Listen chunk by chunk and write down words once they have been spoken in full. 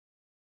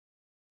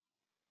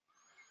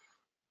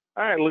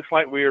All right, looks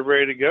like we are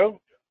ready to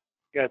go.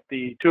 Got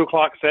the 2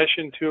 o'clock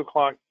session, 2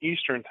 o'clock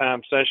Eastern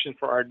time session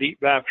for our deep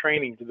dive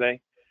training today.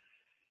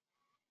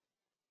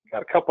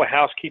 Got a couple of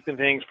housekeeping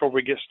things before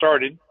we get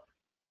started.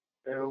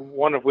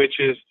 One of which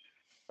is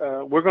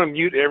we're going to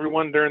mute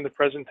everyone during the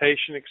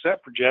presentation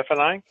except for Jeff and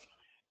I.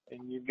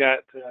 And you've got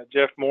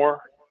Jeff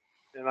Moore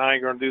and I are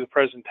going to do the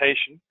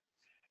presentation.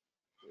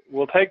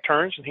 We'll take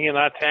turns, and he and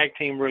I tag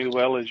team really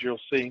well, as you'll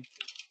see.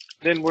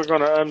 Then we're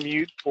going to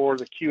unmute for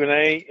the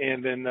Q&A,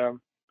 and then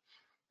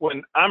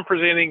when I'm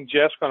presenting,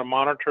 Jeff's going to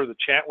monitor the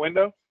chat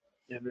window,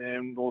 and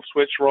then we'll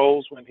switch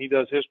roles when he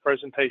does his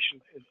presentation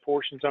and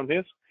portions on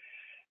his.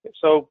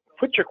 So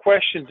put your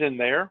questions in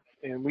there,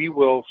 and we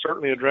will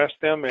certainly address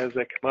them as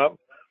they come up.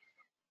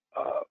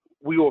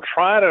 We will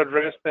try to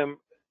address them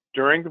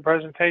during the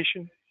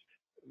presentation,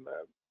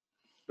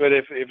 but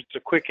if it's a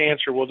quick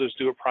answer, we'll just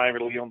do it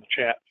privately on the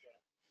chat.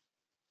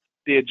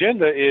 The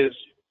agenda is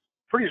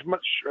pretty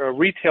much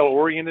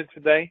retail-oriented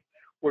today.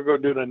 We're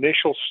going to do an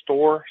initial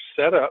store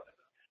setup.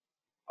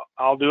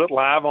 I'll do it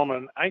live on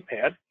an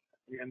iPad,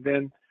 and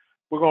then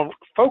we're going to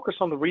focus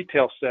on the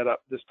retail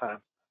setup this time.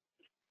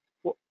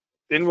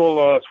 Then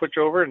we'll switch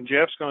over, and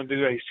Jeff's going to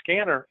do a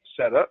scanner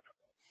setup.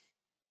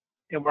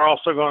 And we're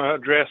also going to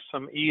address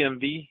some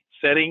EMV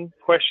setting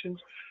questions,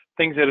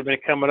 things that have been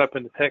coming up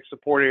in the tech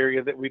support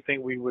area that we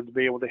think we would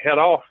be able to head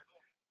off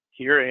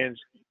here and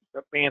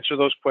answer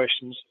those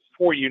questions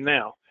for you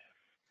now.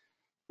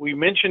 We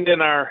mentioned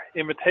in our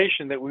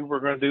invitation that we were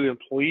going to do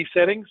employee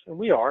settings, and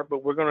we are,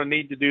 but we're going to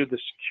need to do the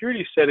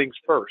security settings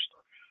first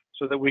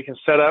so that we can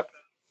set up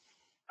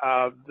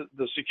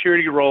the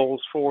security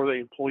roles for the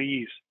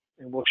employees,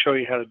 and we'll show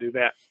you how to do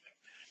that.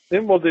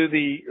 Then we'll do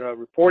the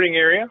reporting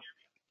area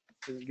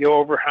and go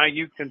over how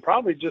you can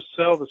probably just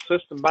sell the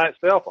system by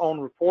itself on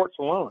reports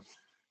alone.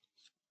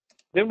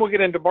 Then we'll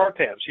get into bar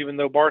tabs. Even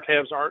though bar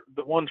tabs aren't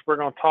the ones we're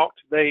going to talk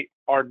today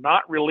are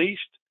not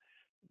released,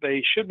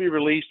 they should be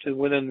released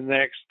within the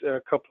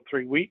next couple,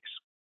 3 weeks.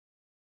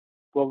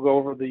 We'll go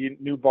over the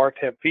new bar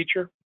tab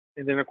feature.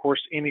 And then, of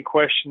course, any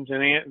questions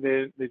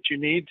that you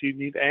need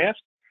to ask,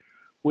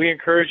 we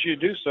encourage you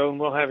to do so, and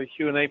we'll have a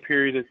Q&A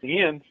period at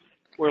the end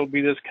where it'll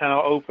be just kind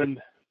of open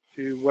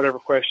to whatever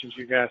questions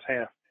you guys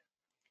have.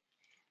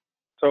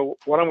 So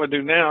what I'm going to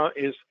do now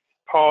is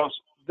pause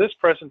this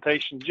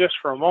presentation just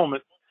for a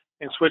moment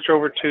and switch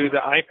over to the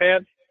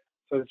iPad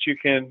so that you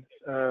can,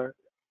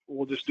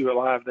 we'll just do it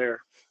live there.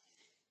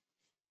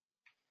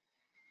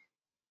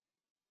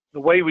 The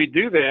way we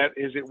do that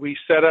is that we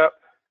set up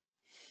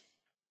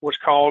what's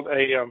called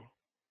a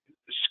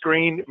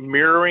screen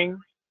mirroring,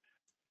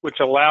 which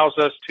allows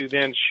us to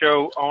then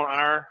show on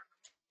our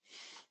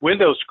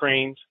window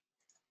screens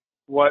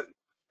what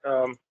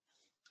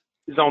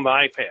is on the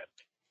iPad.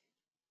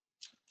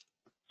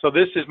 So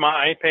this is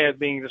my iPad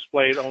being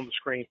displayed on the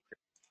screen.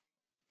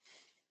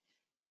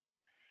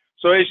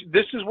 So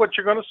this is what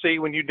you're going to see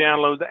when you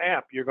download the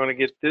app. You're going to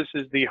get, this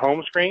is the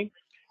home screen.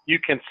 You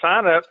can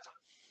sign up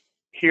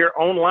here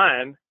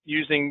online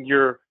using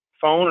your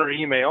phone or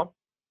email,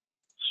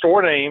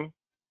 store name,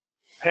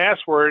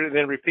 password, and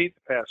then repeat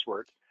the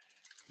password.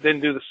 Then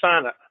do the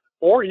sign up.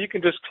 Or you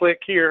can just click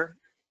here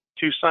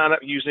to sign up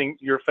using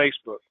your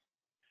Facebook.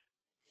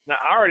 Now,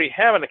 I already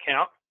have an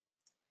account,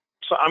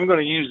 so I'm going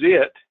to use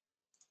it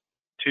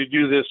to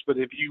do this. But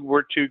if you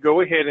were to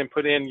go ahead and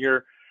put in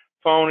your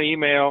phone,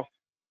 email,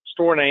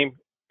 store name,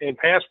 and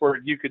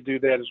password, you could do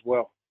that as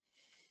well.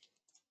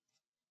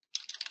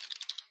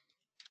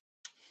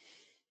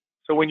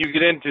 So when you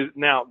get into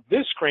now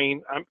this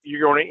screen,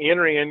 you're going to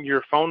enter in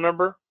your phone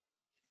number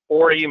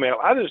or email.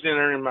 I just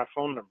enter in my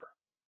phone number.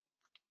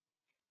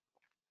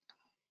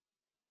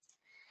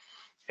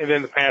 And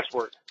then the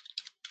password.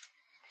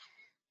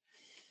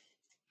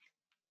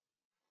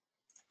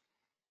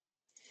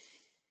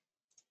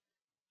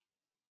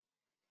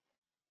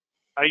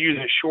 I use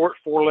a short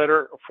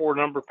 4-letter or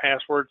 4-number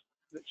password,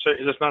 so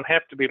it does not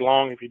have to be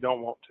long if you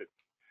don't want to.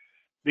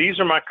 These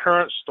are my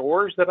current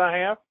stores that I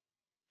have.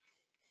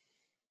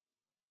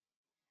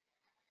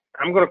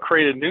 I'm going to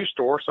create a new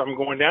store, so I'm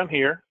going down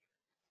here.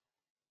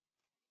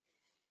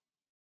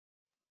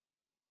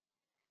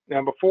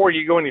 Now, before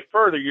you go any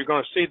further, you're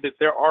going to see that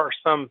there are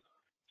some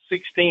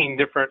 16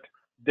 different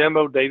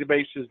demo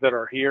databases that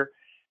are here.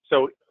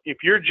 So if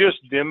you're just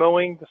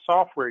demoing the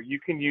software, you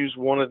can use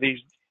one of these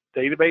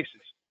databases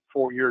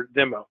for your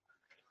demo.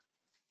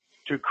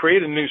 To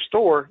create a new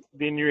store,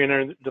 then you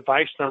enter the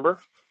device number,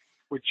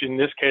 which in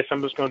this case,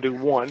 I'm just going to do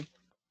 1.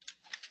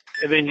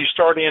 And then you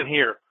start in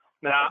here.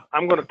 Now,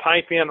 I'm going to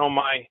type in on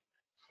my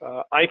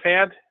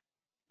iPad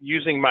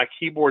using my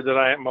keyboard that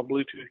I have, my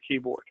Bluetooth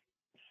keyboard.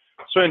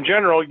 So in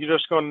general, you're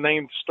just going to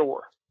name the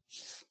store.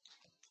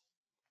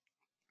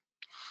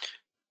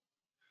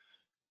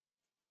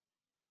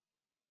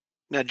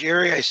 Now,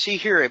 Jerry, I see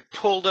here I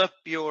pulled up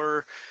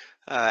your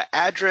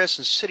address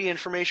and city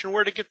information.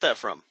 Where to get that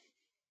from?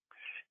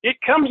 It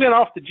comes in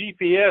off the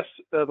GPS,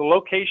 the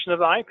location of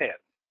the iPad.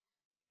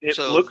 It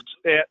looks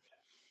at.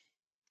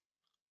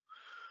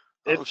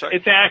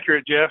 It's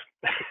accurate, Jeff.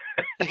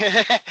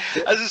 I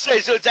was going to say,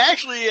 so it's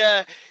actually,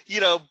 you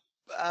know,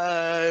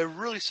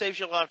 really saves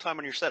you a lot of time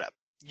on your setup.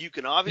 You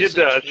can It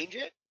obviously does. change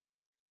it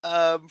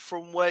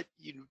from what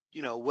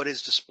what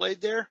is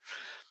displayed there.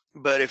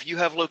 But if you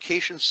have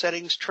location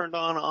settings turned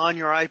on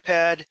your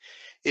iPad,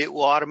 it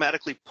will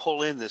automatically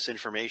pull in this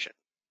information.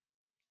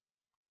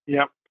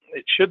 Yep.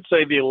 It should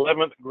say the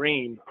 11th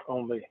green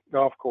on the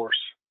golf course.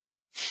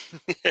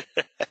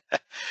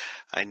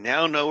 I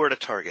now know where to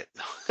target.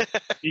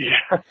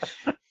 Yeah.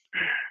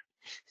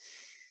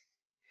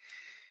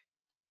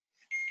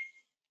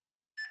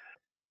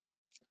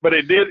 But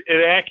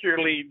it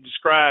accurately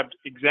described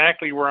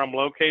exactly where I'm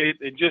located.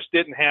 It just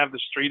didn't have the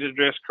street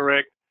address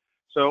correct.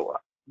 So,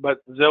 but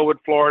Zellwood,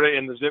 Florida,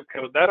 and the zip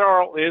code, that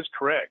all is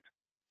correct.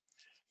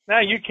 Now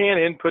you can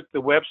input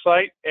the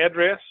website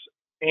address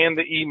and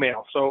the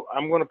email. So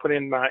I'm going to put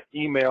in my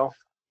email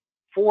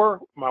for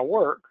my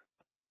work.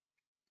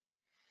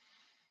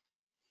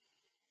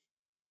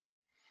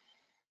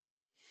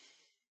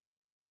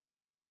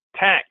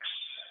 Tax.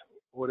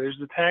 What is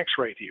the tax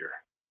rate here?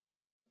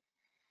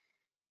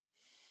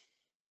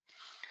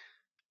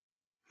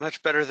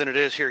 Much better than it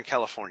is here in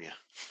California.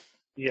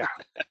 Yeah.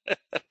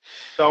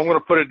 So I'm going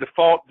to put a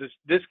default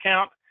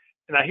discount.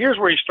 And now here's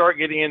where you start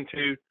getting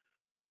into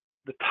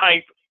the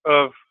type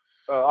of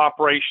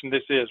operation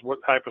this is, what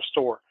type of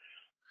store.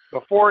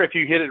 Before, if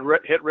you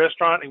hit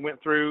restaurant and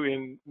went through,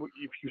 and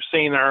if you've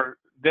seen our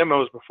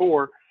demos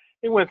before,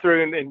 it went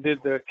through and did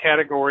the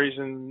categories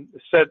and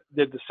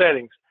did the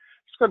settings.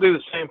 It's going to do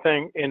the same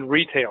thing in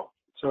retail.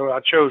 So I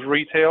chose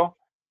retail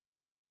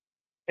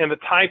and the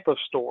type of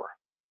store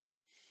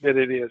that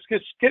it is.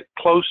 Get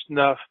close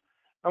enough.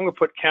 I'm going to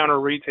put counter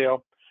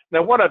retail.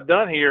 Now, what I've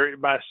done here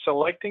by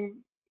selecting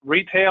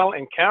retail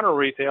and counter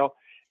retail,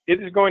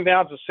 it is going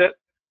down to set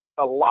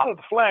a lot of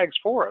the flags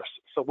for us,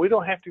 so we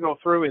don't have to go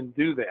through and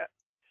do that.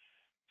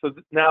 So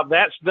now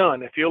that's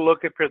done. If you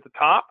look up here at the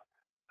top,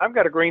 I've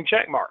got a green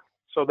check mark.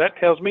 So that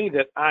tells me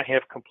that I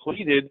have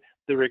completed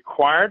the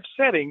required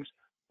settings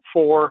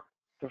for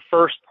the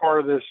first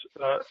part of this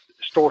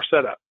store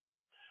setup.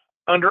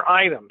 Under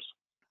items,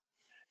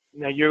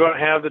 now you're going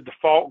to have the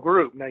default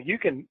group. Now you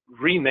can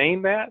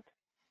rename that,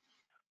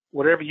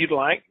 whatever you'd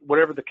like,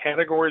 whatever the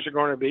categories are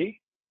going to be.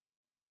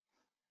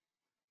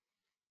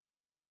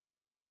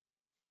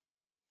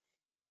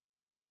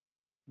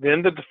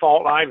 Then the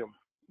default item,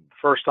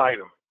 first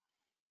item.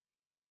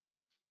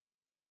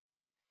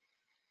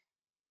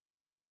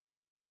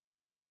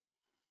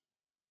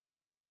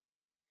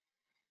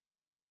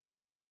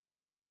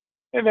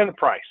 And then the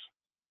price.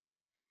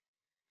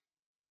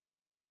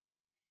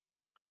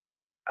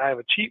 I have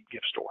a cheap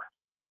gift store.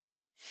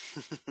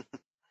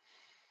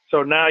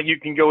 So now you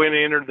can go in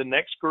and enter the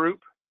next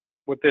group,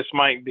 what this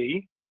might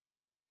be.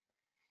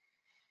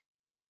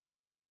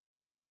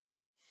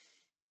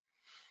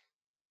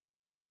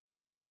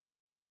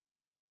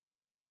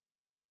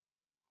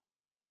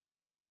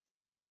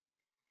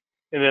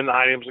 And then the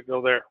items that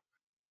go there.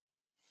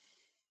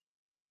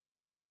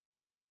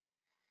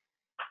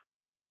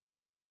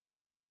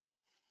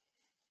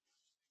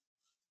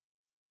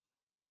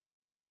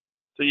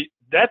 So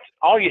that's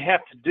all you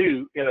have to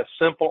do in a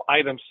simple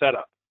item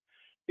setup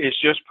is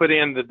just put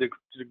in the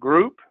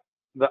group,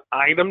 the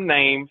item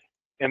name,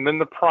 and then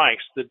the price.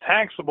 The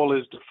taxable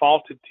is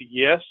defaulted to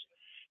yes.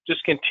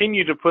 Just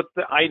continue to put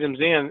the items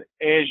in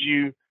as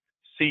you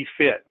see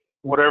fit,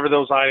 whatever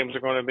those items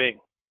are going to be.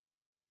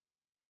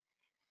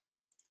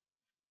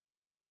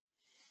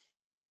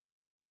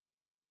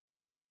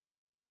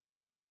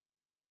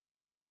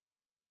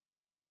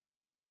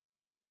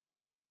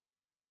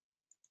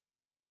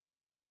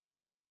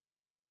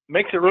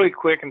 Makes it really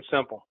quick and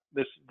simple.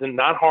 This is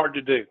not hard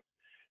to do.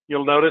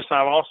 You'll notice I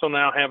also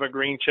now have a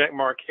green check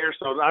mark here.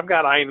 So I've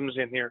got items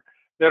in here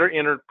that are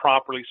entered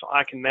properly. So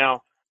I can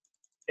now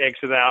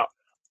exit out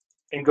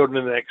and go to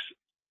the next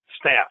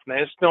staff. Now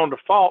it's on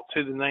default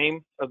to the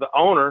name of the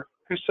owner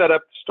who set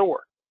up the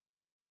store.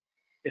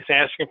 It's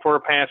asking for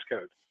a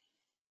passcode.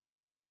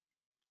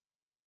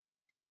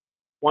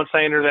 Once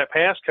I enter that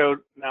passcode,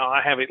 now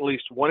I have at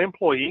least one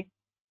employee.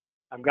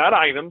 I've got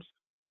items,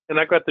 and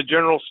I've got the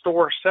general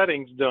store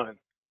settings done.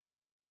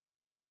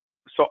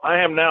 So I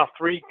have now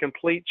 3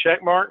 complete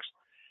check marks.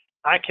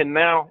 I can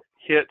now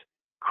hit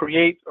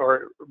create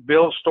or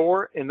build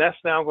store, and that's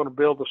now going to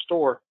build the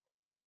store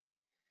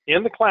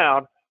in the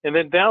cloud and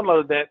then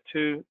download that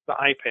to the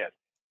iPad.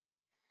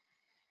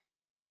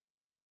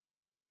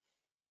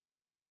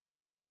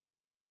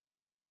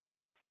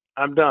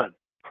 I'm done.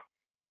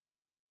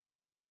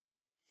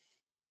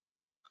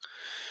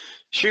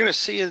 So you're going to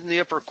see in the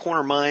upper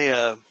corner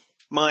my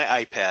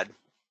iPad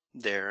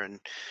there, and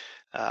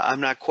I'm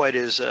not quite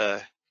as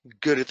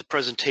good at the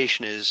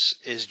presentation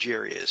as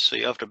Jerry is, so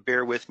you have to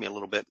bear with me a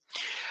little bit.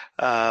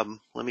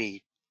 Let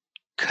me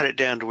cut it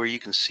down to where you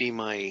can see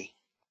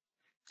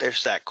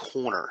there's that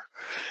corner.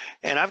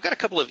 And I've got a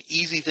couple of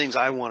easy things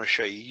I want to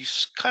show you. You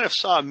kind of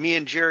saw me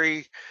and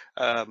Jerry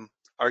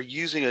are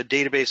using a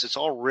database that's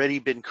already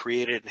been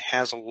created and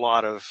has a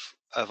lot of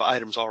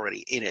items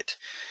already in it.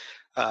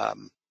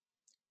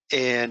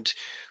 And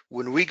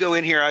when we go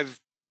in here, I've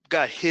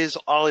got his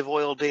olive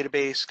oil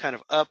database kind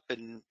of up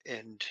and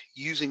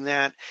using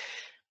that.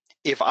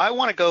 If I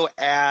want to go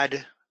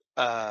add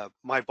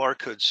my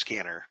barcode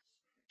scanner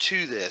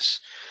to this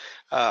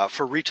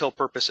for retail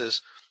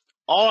purposes,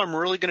 all I'm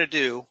really going to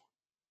do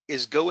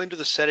is go into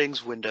the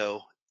settings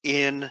window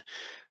in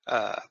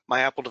my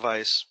Apple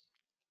device,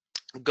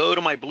 go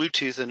to my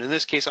Bluetooth, and in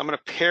this case, I'm going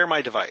to pair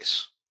my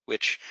device,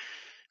 which,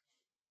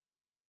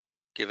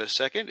 give it a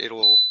second, it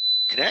will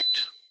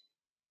connect.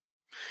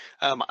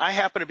 I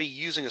happen to be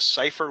using a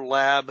Cipher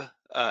Lab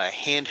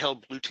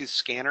handheld Bluetooth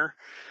scanner.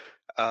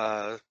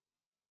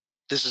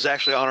 This is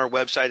actually on our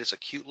website. It's a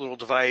cute little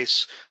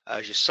device.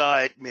 As you saw,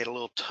 it made a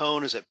little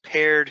tone as it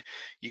paired.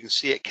 You can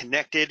see it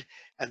connected,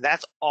 and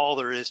that's all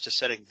there is to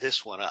setting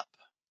this one up.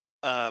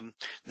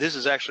 This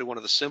is actually one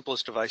of the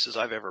simplest devices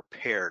I've ever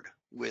paired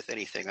with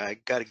anything. I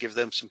got to give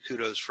them some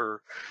kudos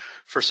for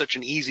such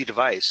an easy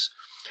device.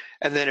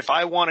 And then if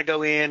I want to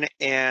go in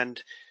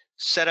and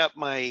set up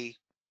my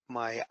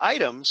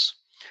items,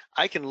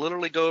 I can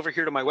literally go over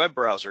here to my web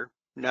browser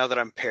now that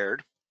I'm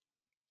paired.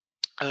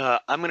 I'm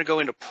going to go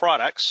into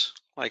products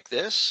like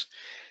this,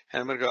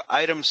 and I'm going to go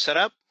item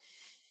setup,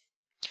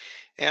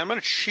 and I'm going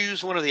to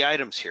choose one of the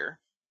items here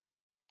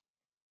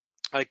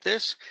like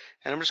this,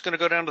 and I'm just going to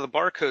go down to the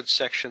barcode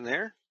section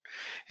there,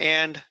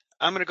 and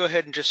I'm going to go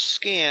ahead and just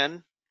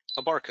scan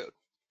a barcode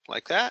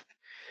like that,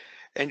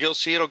 and you'll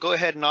see it'll go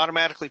ahead and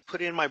automatically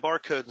put in my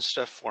barcode and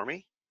stuff for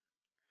me.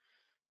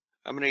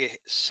 I'm going to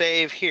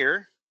save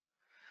here,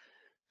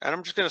 and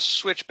I'm just going to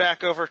switch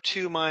back over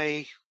to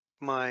my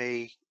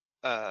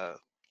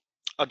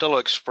Aldelo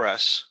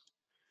Express,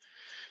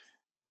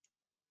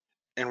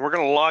 and we're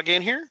going to log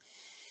in here,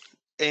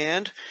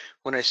 and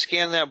when I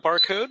scan that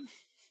barcode,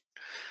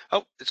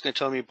 oh, it's going to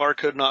tell me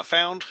barcode not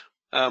found,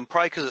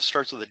 probably because it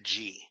starts with a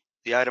G.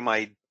 The item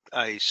I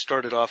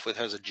started off with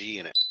has a G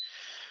in it.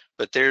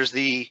 But there's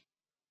the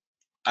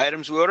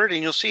items we ordered,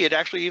 and you'll see it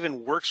actually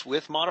even works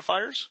with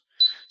modifiers.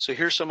 So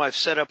here's some I've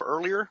set up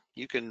earlier.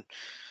 You can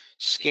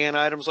scan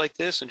items like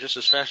this, and just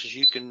as fast as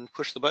you can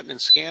push the button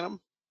and scan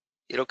them,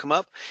 it'll come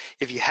up.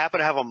 If you happen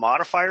to have a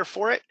modifier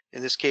for it,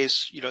 in this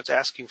case, it's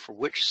asking for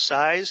which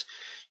size,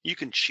 you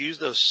can choose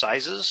those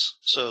sizes.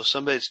 So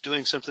somebody that's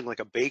doing something like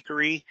a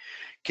bakery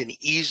can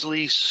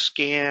easily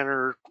scan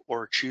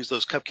or choose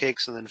those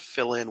cupcakes and then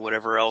fill in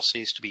whatever else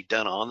needs to be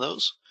done on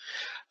those.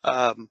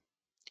 But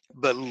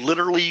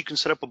literally you can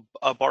set up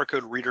a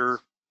barcode reader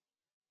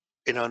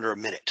in under a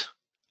minute.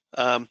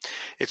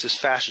 It's as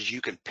fast as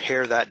you can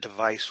pair that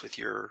device with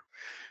your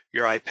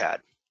iPad.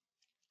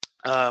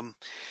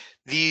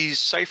 These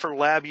Cipher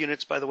Lab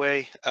units, by the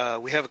way,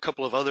 we have a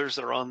couple of others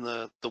that are on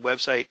the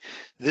website.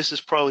 This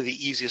is probably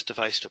the easiest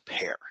device to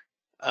pair.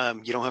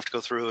 You don't have to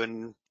go through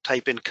and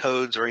type in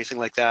codes or anything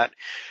like that.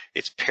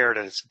 It's paired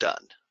and it's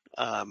done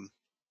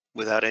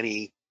without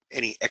any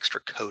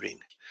extra coding.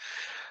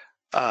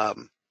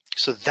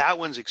 So that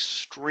one's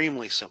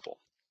extremely simple.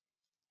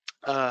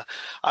 I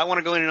want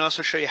to go in and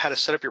also show you how to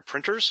set up your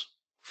printers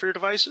for your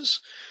devices.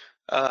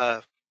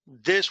 We're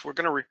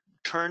going to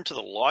return to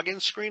the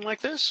login screen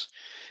like this,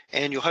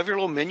 and you'll have your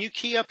little menu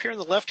key up here in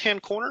the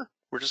left-hand corner.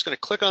 We're just going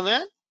to click on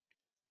that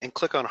and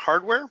click on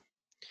hardware.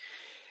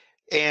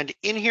 And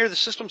in here, the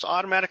system's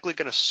automatically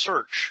going to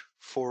search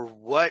for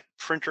what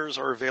printers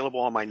are available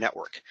on my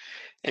network.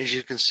 And as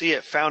you can see,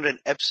 it found an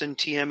Epson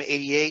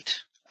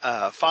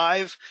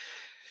TM88-5.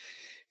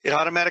 It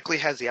automatically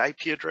has the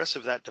IP address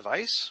of that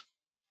device.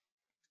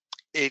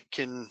 It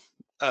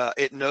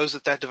knows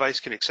that device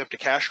can accept a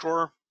cache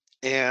drawer,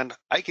 and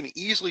I can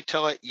easily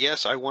tell it,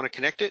 yes, I want to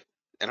connect it,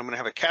 and I'm going to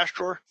have a cache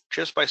drawer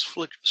just by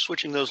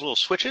switching those little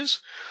switches,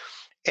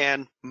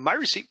 and my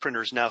receipt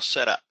printer is now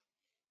set up.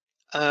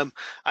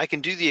 I can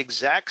do the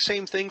exact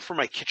same thing for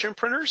my kitchen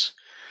printers,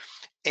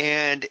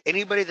 and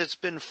anybody that's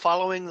been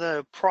following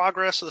the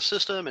progress of the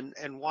system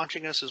and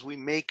watching us as we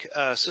make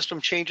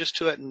system changes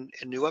to it and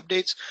new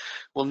updates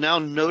will now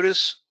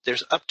notice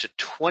there's up to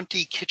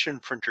 20 kitchen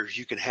printers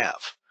you can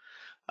have.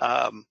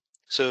 And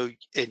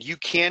you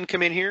can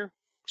come in here,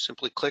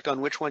 simply click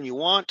on which one you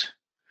want,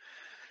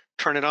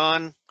 turn it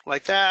on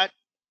like that.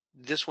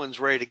 This one's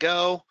ready to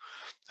go.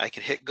 I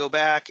can hit go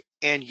back,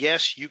 and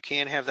yes, you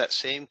can have that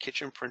same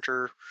kitchen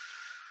printer,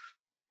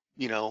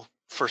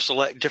 for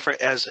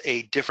as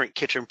a different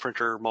kitchen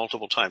printer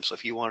multiple times. So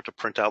if you want it to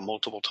print out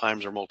multiple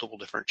times or multiple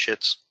different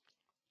chits,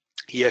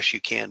 yes, you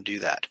can do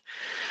that.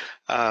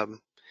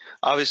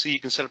 Obviously, you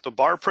can set up the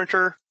bar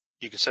printer,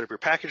 you can set up your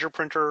packager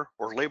printer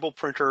or label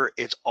printer.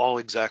 It's all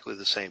exactly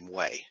the same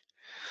way.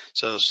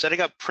 So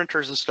setting up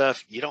printers and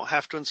stuff, you don't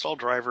have to install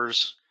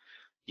drivers.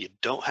 You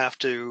don't have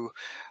to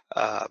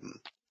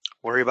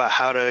worry about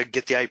how to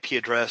get the IP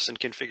address and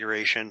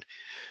configuration.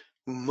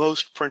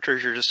 Most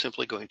printers, you're just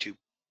simply going to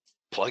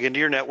plug into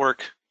your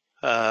network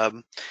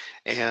and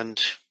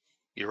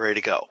you're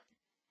ready to go.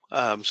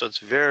 So it's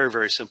very,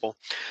 very simple.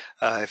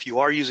 If you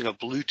are using a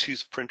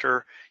Bluetooth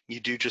printer, you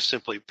do just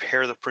simply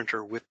pair the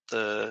printer with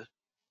the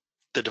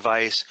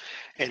device,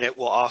 and it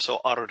will also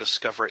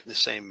auto-discover it in the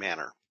same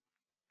manner.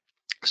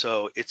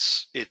 So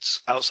it's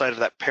outside of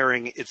that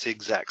pairing, it's the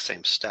exact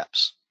same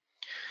steps.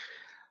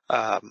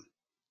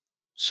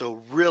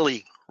 So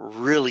really,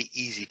 really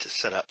easy to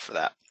set up for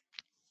that.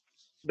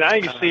 Now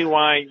you see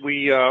why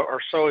we are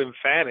so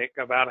emphatic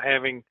about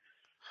having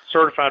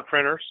certified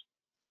printers,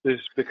 is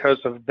because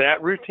of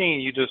that routine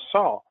you just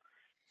saw.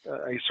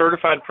 A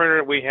certified printer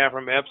that we have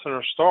from Epson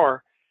or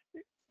Star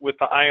with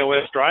the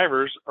iOS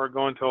drivers are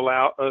going to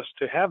allow us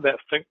to have that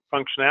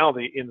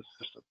functionality in the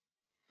system.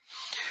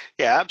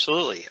 Yeah,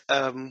 absolutely.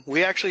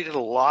 We actually did a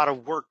lot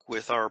of work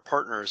with our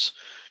partners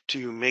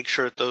to make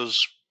sure that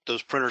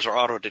those printers are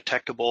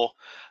auto-detectable,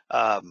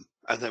 and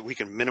that we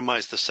can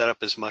minimize the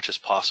setup as much as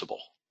possible.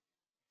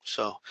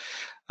 So,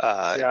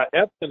 yeah,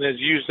 Epson has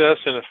used us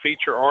in a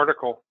feature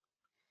article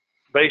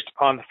based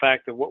upon the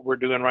fact of what we're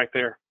doing right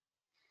there.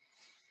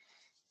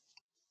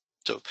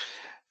 So,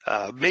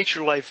 makes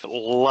your life a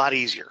lot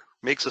easier.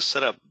 Makes the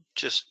setup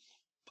just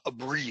a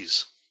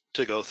breeze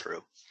to go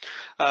through.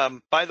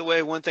 By the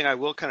way, one thing I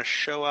will kind of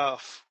show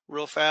off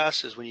real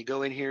fast is when you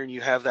go in here and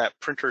you have that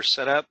printer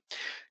set up,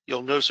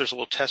 you'll notice there's a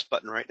little test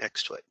button right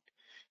next to it.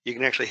 You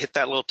can actually hit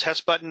that little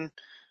test button,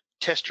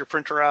 test your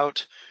printer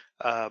out,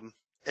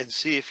 and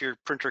see if your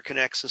printer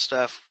connects and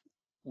stuff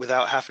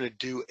without having to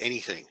do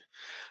anything.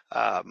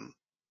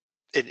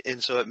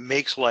 And so it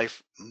makes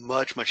life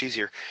much, much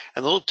easier.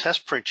 And the little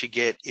test print you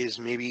get is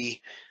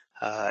maybe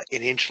an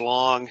inch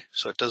long,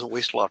 so it doesn't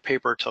waste a lot of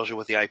paper. It tells you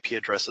what the IP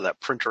address of that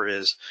printer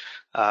is.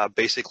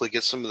 Basically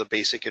gets some of the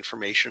basic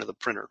information of the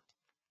printer.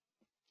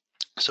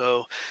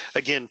 So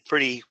again,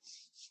 pretty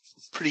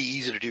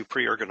easy to do,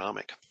 pretty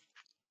ergonomic.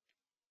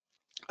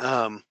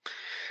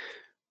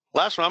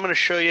 Last one I'm going to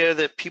show you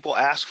that people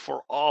ask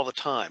for all the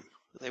time.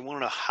 They want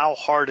to know how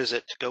hard is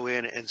it to go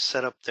in and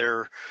set up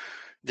their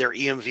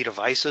EMV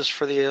devices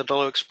for the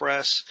Aldelo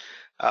Express.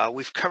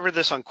 We've covered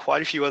this on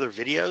quite a few other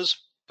videos,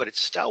 but it's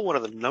still one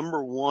of the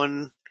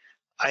 #1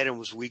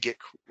 items we get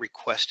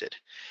requested.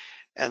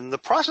 And the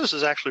process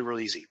is actually real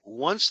easy.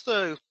 Once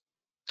the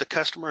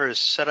customer is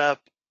set up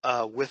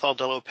with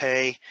Aldelo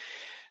Pay,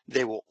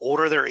 they will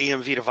order their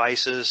EMV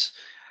devices.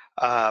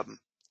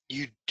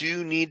 You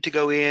do need to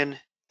go in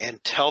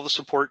and tell the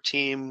support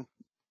team,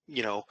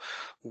 you know,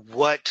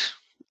 what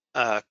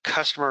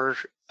customer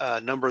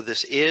number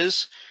this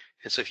is.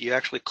 And so if you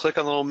actually click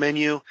on the little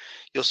menu,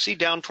 you'll see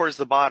down towards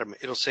the bottom,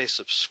 it'll say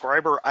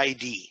subscriber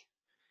ID.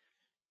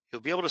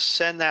 You'll be able to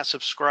send that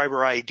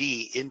subscriber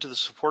ID into the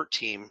support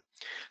team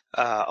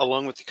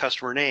along with the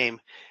customer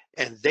name,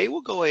 and they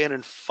will go in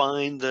and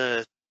find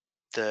the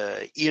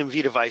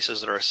EMV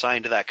devices that are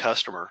assigned to that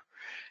customer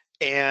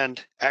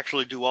and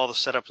actually do all the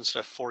setup and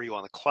stuff for you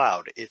on the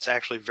cloud. It's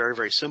actually very,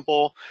 very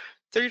simple.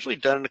 They're usually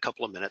done in a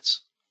couple of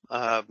minutes.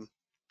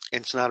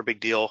 It's not a big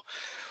deal.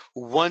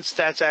 Once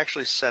that's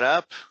actually set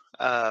up,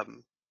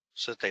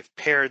 so that they've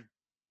paired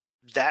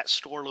that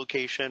store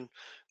location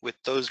with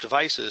those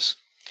devices,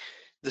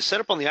 the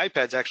setup on the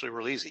iPad is actually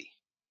real easy.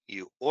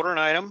 You order an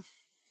item,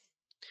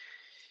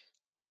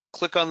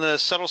 click on the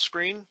settle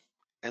screen,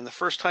 and the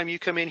first time you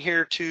come in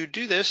here to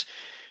do this,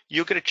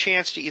 you'll get a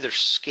chance to either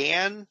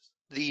scan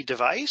the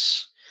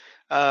device,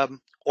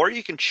 or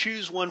you can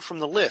choose one from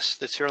the list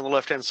that's here on the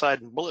left-hand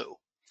side in blue.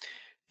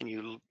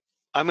 And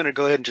I'm going to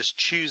go ahead and just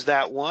choose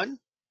that one.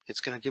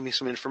 It's going to give me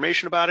some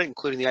information about it,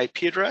 including the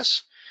IP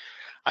address.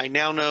 I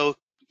now know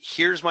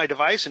here's my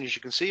device, and as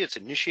you can see, it's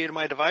initiated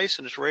my device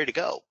and it's ready to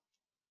go.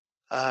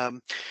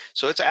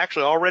 So it's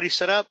actually already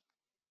set up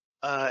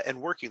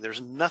and working.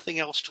 There's nothing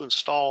else to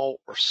install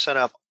or set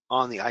up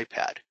on the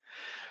iPad.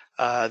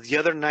 The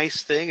other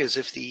nice thing is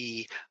if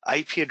the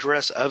IP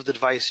address of the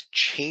device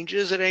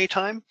changes at any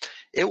time,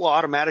 it will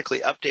automatically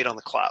update on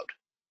the cloud.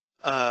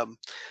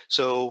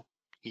 So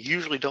you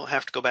usually don't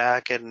have to go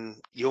back, and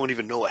you won't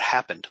even know what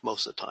happened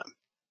most of the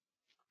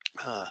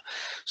time.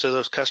 So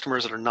those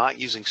customers that are not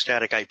using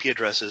static IP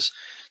addresses,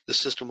 the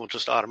system will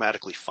just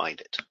automatically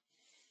find it.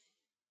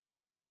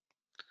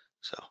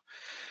 So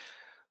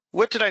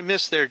what did I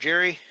miss there,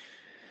 Jerry?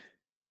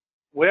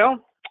 Well,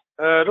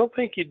 I don't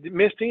think you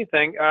missed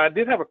anything. I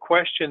did have a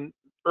question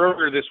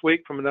earlier this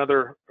week from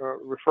another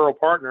referral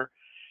partner.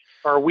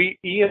 Are we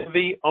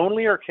EMV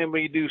only, or can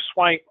we do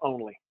swipe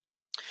only?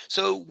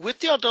 So with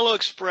the Aldelo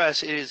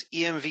Express, it is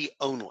EMV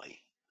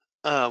only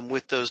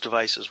with those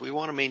devices. We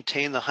want to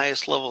maintain the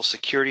highest level of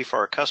security for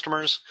our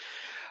customers.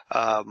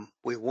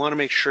 We want to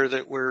make sure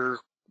that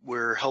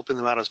we're helping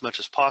them out as much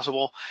as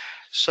possible.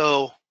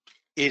 So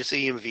it's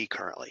EMV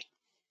currently.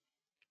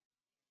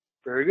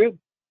 Very good.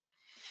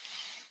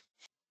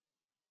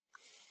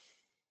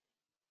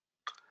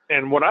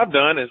 And what I've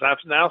done is I've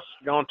now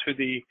gone to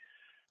the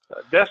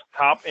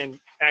desktop and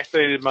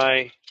activated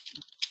my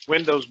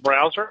Windows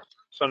browser.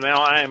 So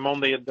now I am on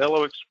the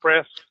Aldelo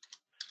Express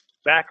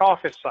back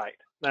office site.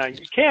 Now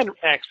you can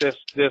access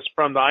this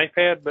from the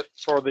iPad, but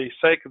for the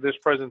sake of this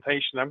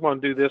presentation, I'm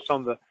going to do this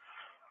on the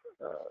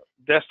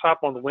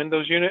desktop on the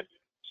Windows unit,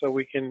 so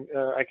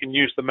I can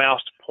use the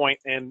mouse to point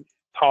and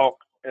talk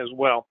as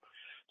well.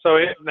 So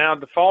it now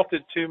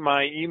defaulted to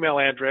my email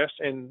address,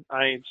 and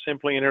I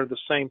simply enter the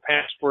same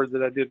password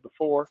that I did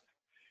before.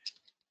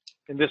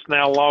 And this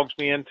now logs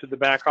me into the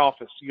back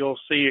office. You'll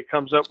see it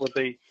comes up with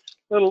a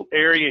little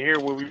area here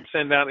where we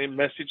send out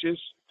messages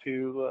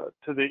to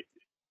the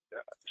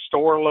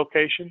store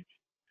location.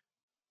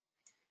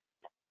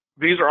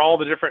 These are all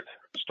the different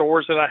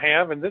stores that I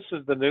have, and this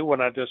is the new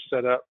one I just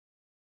set up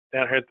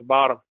down here at the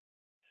bottom.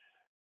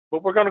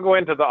 But we're going to go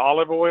into the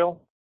olive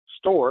oil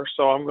store,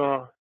 so I'm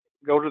going to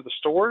go to the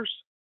stores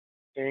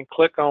and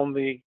click on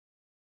the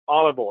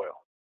olive oil.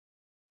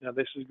 Now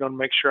this is going to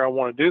make sure I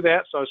want to do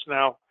that, so it's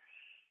now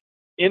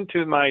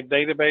into my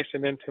database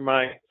and into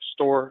my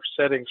store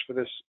settings for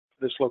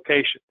this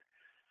location.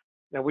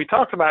 Now we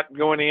talked about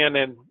going in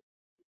and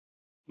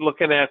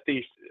looking at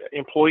the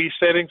employee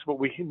settings, but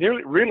we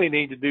really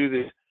need to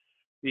do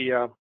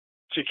the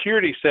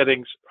security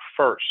settings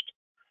first,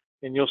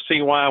 and you'll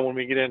see why when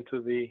we get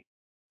into the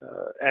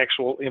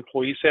actual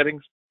employee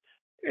settings.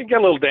 You get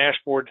a little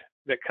dashboard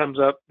that comes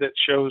up that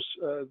shows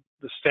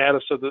the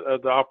status of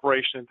the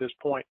operation at this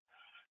point.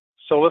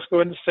 So let's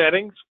go into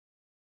settings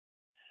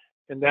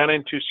and down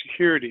into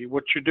security.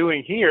 What you're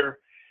doing here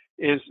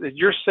is that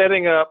you're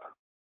setting up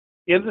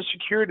in the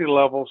security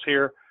levels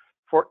here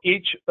for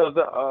each of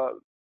the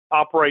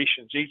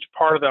operations, each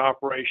part of the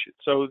operation.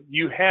 So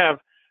you have,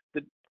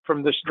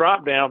 from this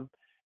drop down,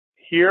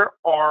 here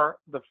are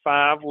the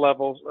 5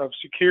 levels of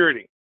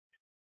security.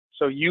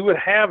 So you would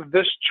have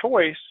this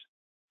choice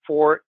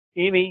for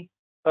any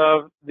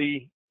of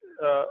the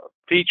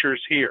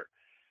features here.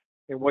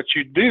 And what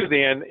you do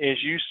then is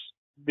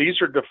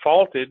these are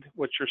defaulted,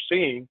 what you're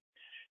seeing.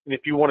 And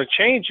if you want to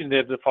change in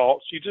the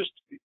defaults, you just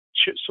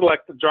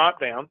select the drop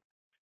down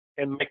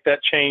and make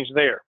that change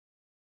there.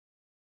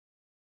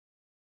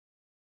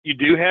 You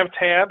do have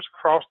tabs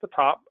across the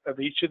top of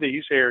each of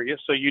these areas,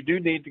 so you do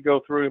need to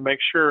go through and make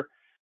sure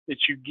that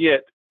you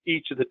get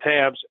each of the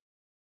tabs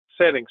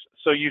settings.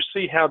 So you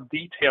see how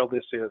detailed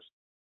this is.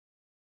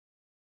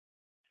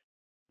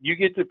 You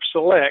get to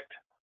select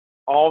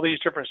all these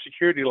different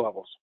security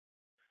levels.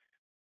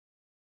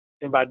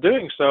 And by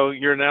doing so,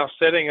 you're now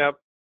setting up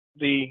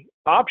the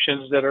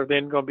options that are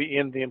then going to be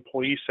in the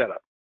employee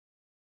setup.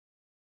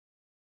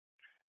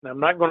 Now, I'm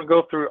not going to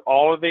go through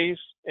all of these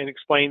and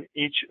explain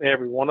each and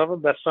every one of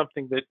them. That's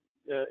something that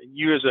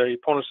you as a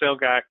point of sale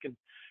guy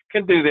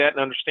can do that and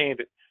understand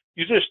it.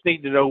 You just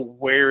need to know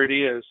where it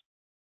is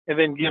and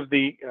then give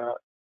the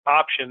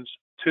options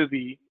to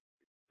the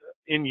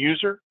end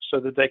user so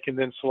that they can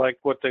then select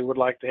what they would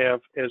like to have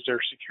as their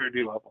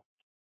security level.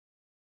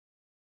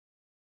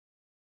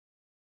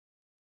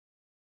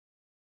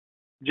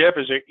 Jeff,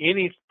 is there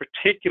any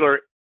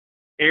particular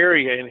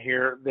area in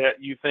here that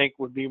you think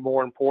would be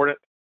more important?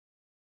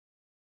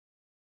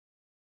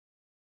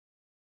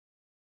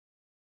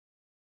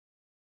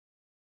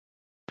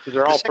 Because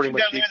they're all pretty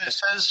much down there that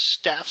says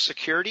staff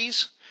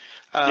securities.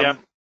 Yeah.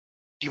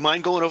 Do you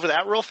mind going over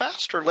that real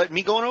fast, or let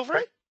me go over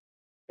it?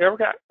 Yeah,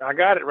 I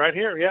got it right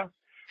here. Yeah.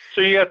 So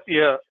you got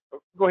the.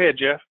 Go ahead,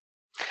 Jeff.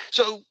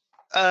 So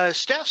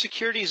staff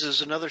securities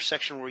is another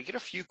section where we get a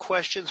few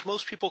questions.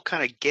 Most people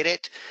kind of get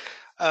it,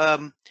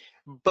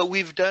 but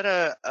we've done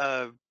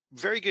a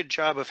very good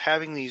job of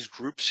having these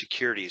group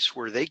securities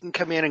where they can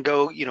come in and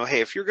go,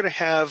 hey, if you're going to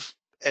have,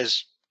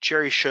 as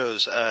Jerry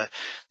shows,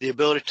 the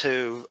ability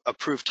to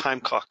approve time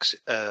clocks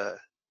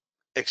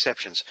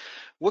exceptions,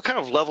 what kind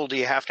of level do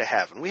you have to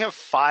have? And we have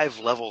 5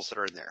 levels that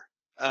are in there.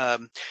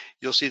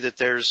 You'll see that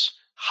there's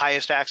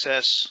highest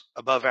access,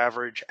 above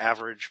average,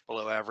 average,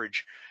 below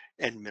average,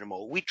 and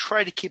minimal. We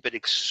try to keep it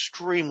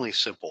extremely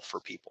simple for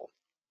people.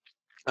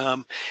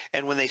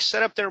 And when they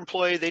set up their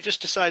employee, they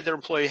just decide their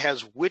employee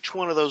has which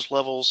one of those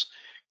levels,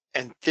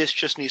 and this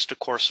just needs to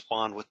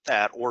correspond with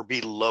that or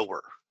be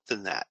lower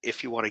than that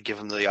if you want to give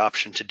them the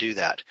option to do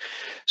that.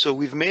 So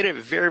we've made it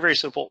very, very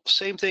simple.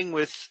 Same thing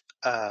with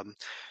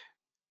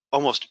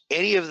almost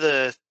any of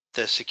the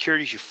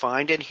securities you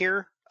find in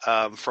here,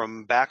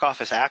 from back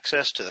office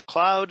access to the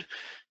cloud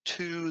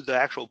to the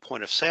actual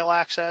point of sale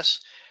access.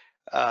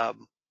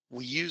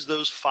 We use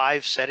those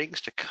 5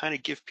 settings to kind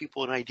of give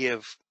people an idea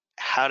of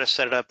how to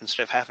set it up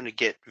instead of having to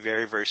get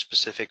very, very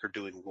specific or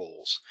doing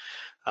roles.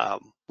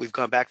 We've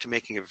gone back to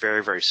making it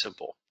very, very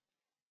simple.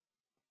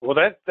 Well,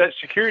 that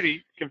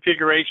security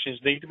configurations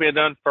need to be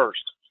done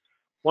first.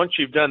 Once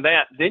you've done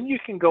that, then you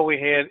can go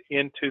ahead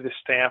into the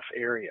staff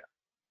area.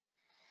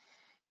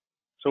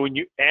 So when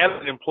you add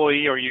an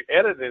employee or you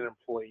edit an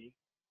employee,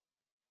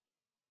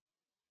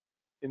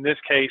 in this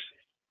case,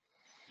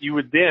 you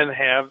would then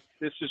have,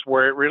 this is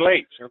where it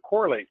relates or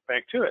correlates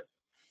back to it.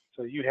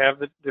 So you have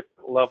the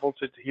different levels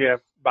that you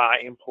have by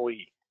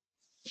employee.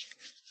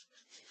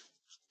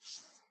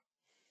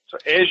 So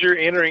as you're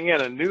entering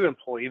in a new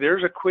employee,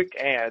 there's a quick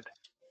add.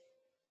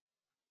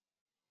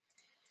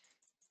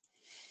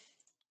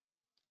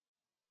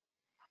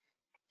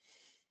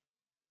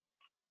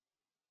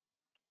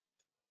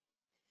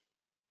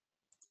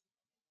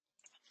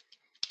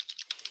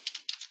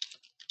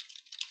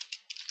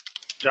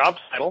 Job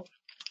title.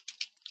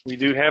 We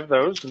do have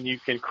those, and you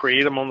can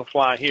create them on the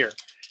fly here.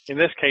 In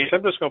this case,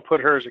 I'm just going to put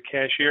her as a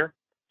cashier,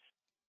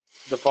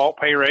 default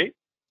pay rate,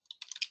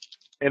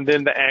 and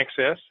then the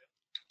access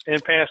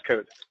and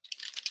passcode.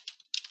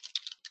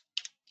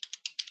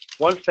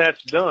 Once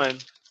that's done,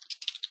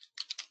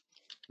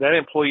 That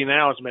employee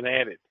now has been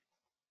added.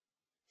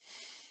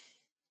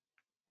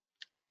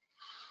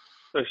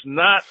 So it's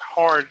not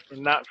hard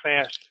and not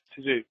fast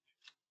to do.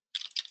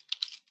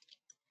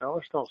 No,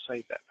 let's don't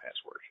save that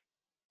password.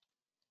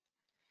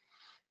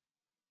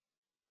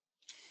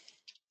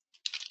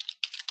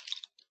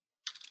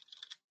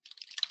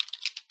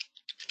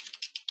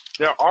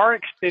 There are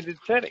extended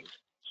settings.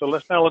 So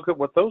let's now look at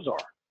what those are.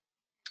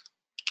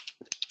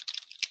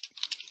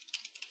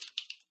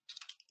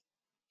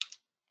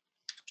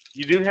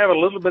 You do have a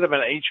little bit of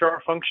an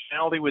HR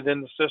functionality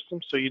within the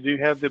system, so you do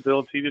have the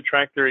ability to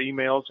track their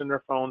emails and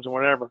their phones and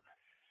whatever.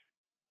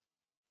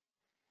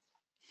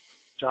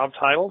 Job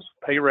titles,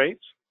 pay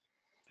rates.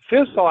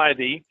 Physical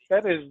ID,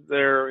 that is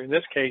their, in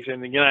this case, in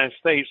the United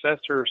States,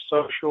 that's their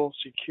social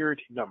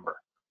security number.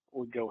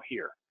 We go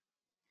here.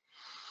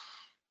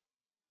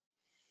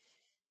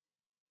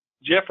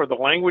 Jeff, are the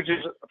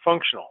languages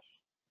functional?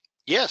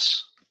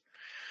 Yes.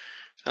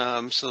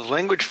 So the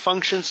language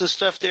functions and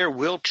stuff there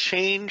will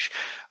change.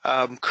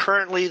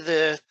 Currently,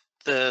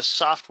 the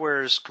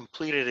software is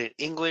completed in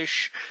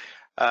English.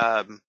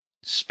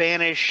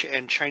 Spanish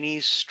and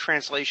Chinese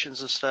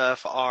translations and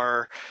stuff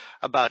are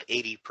about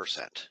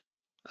 80%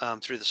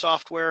 through the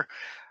software.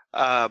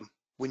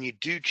 When you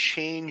do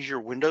change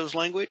your Windows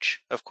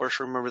language, of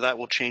course, remember that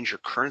will change your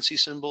currency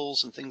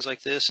symbols and things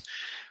like this,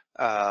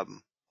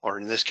 or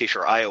in this case,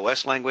 your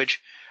iOS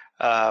language.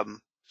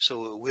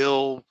 So it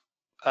will,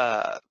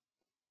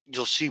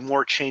 you'll see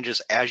more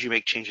changes as you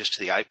make changes to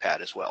the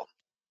iPad as well.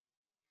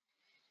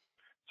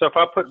 So if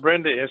I put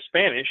Brenda as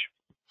Spanish,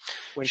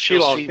 when she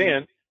logs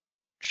in,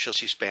 she'll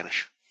see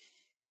Spanish.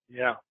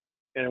 Yeah.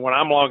 And when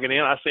I'm logging in,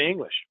 I see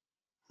English.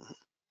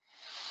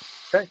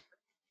 Okay.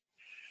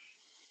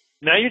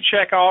 Now you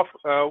check off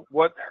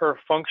what her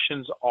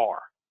functions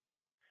are.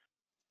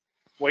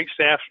 Wait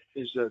staff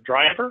is a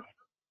driver.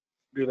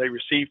 Do they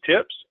receive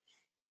tips?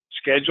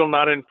 Schedule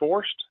not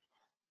enforced.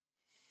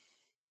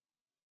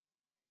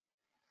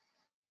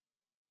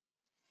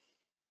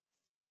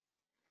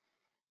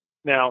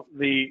 Now,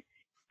 the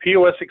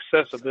POS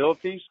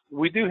accessibilities,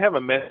 we do have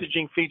a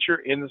messaging feature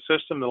in the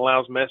system that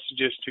allows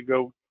messages to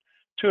go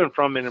to and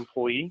from an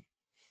employee.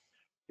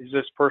 Is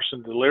this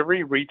person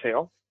delivery,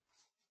 retail?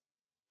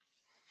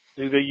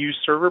 Do they use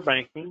server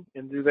banking,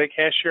 and do they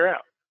cashier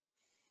out?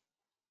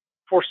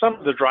 For some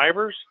of the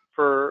drivers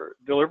for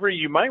delivery,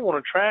 you might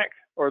want to track,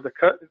 or the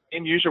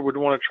end user would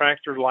want to track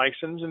their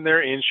license and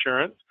their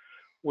insurance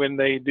when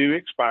they do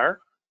expire,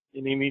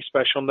 and any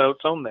special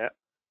notes on that.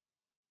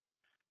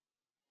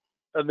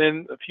 And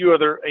then a few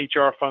other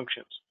HR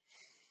functions.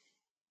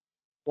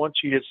 Once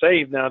you hit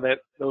save, now that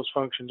those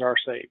functions are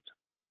saved.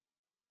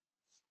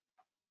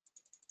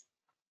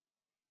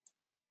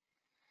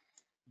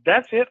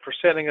 That's it for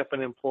setting up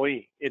an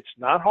employee. It's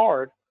not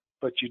hard,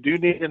 but you do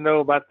need to know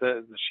about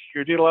the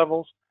security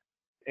levels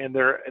and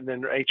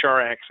then their HR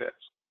access.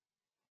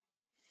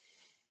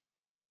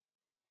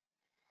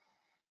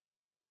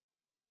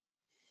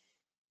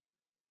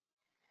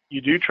 You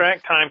do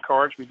track time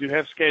cards. We do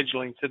have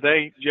scheduling.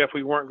 Today, Jeff,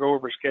 we weren't going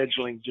over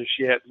scheduling just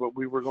yet, but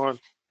we were going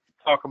to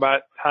talk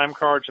about time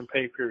cards and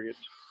pay periods.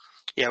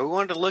 Yeah, we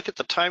wanted to look at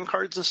the time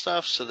cards and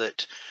stuff so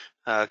that,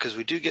 because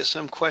we do get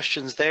some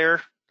questions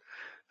there.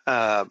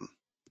 And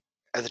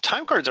the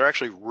time cards are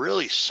actually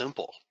really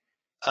simple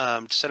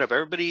to set up.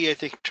 Everybody, I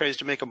think, tries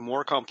to make them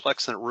more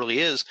complex than it really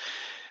is.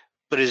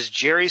 But as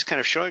Jerry's kind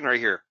of showing right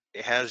here,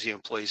 it has the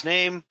employee's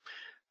name.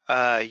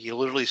 You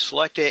literally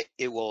select it.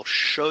 It will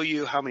show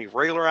you how many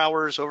regular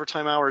hours,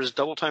 overtime hours,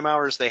 double time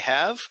hours they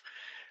have.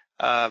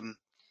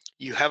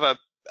 You have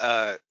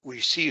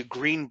we see a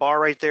green bar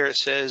right there. It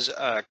says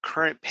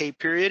current pay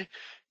period.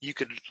 You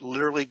could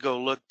literally go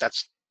look.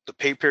 That's the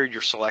pay period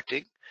you're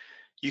selecting.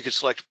 You could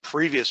select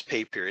previous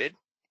pay period,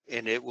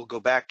 and it will go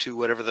back to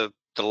whatever the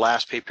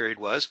last pay period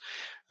was.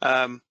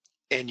 And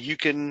you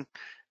can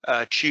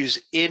choose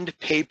end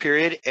pay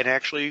period and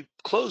actually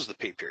close the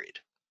pay period.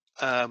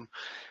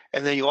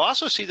 And then you'll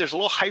also see there's a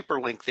little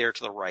hyperlink there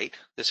to the right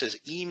that says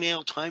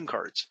email time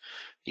cards.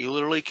 You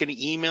literally can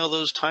email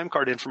those time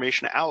card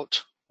information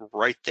out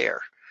right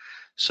there.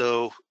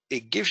 So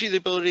it gives you the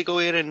ability to go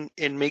in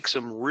and make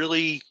some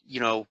really,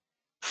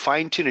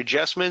 fine-tune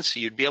adjustments. So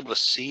you'd be able to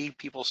see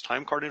people's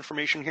time card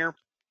information here.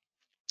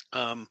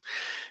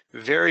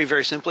 Very,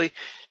 very simply.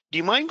 Do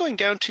you mind going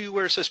down to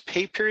where it says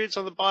pay periods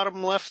on the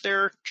bottom left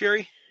there,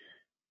 Jerry?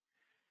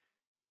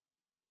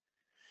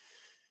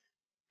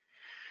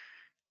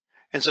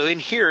 And so in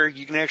here,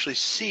 you can actually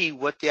see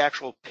what the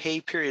actual pay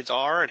periods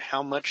are and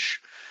how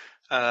much,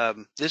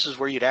 this is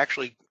where you'd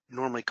actually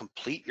normally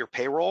complete your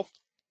payroll.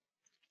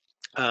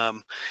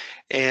 And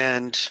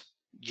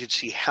you'd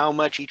see how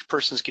much each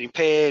person's getting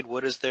paid,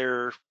 what is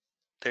their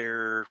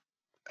pay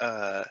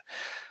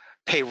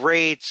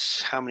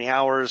rates, how many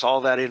hours,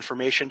 all that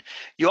information.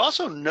 You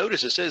also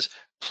notice it says,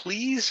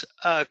 please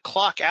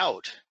clock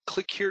out.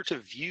 Click here to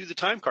view the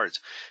time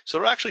cards. So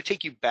it'll actually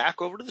take you back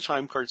over to the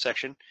time card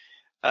section.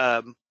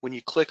 When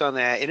you click on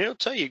that, and it'll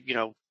tell you,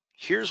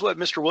 here's what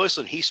Mr.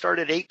 Wilson, he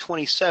started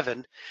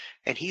 8/27,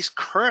 and he's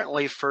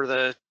currently, for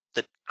the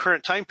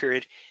current time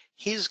period,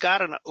 he's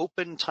got an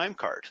open time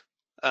card.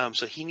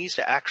 So he needs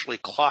to actually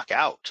clock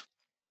out.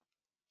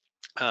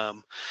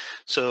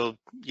 So,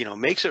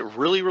 makes it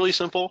really, really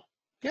simple.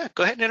 Yeah,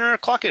 go ahead and enter a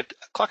clock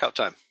out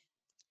time.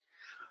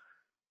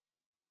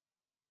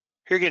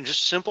 Here again,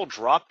 just simple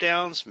drop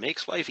downs,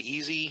 makes life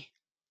easy.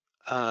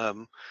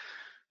 Not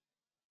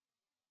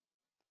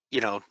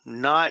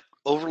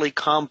overly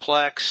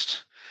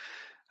complex.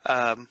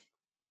 And,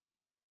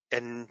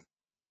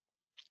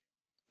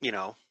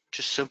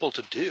 just simple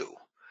to do.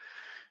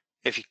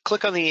 If you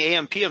click on the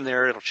AM PM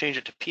there, it'll change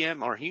it to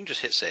PM, or you can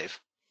just hit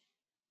save.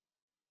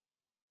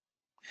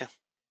 Yeah.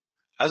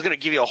 I was going to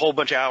give you a whole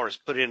bunch of hours,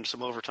 put in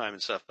some overtime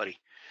and stuff, buddy.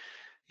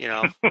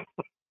 But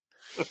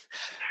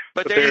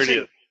there you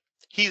see,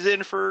 he's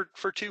in for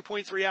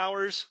 2.3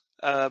 hours.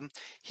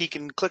 He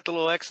can click the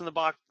little X in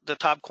the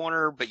top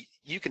corner, but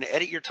you can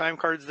edit your time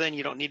cards then.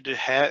 You don't need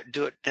to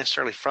do it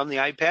necessarily from the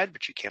iPad,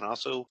 but you can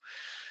also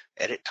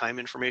edit time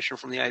information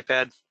from the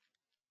iPad.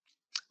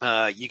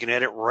 You can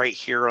edit right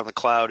here on the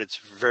cloud. It's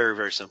very,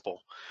 very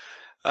simple.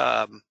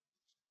 And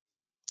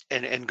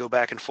go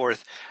back and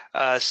forth.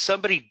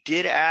 Somebody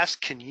did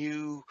ask, can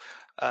you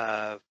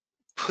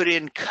put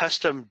in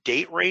custom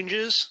date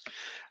ranges?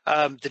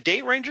 The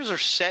date ranges are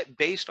set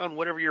based on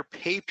whatever your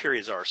pay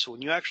periods are. So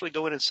when you actually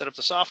go in and set up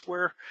the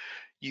software,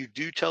 you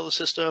do tell the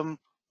system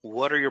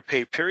what are your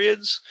pay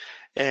periods,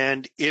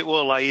 and it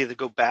will allow you to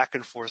go back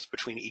and forth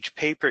between each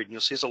pay period. And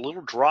you'll see there's a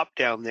little drop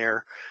down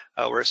there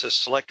where it says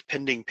select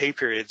pending pay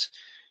periods.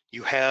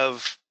 You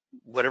have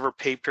whatever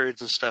pay periods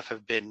and stuff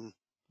have been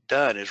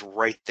done is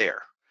right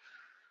there.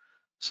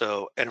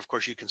 So, and of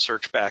course you can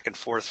search back and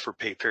forth for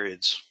pay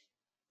periods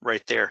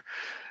right there.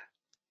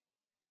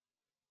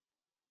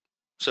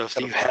 So if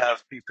you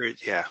have pay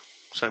periods, yeah.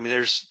 So I mean,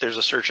 there's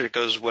a search that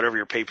goes whatever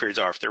your pay periods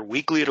are. If they're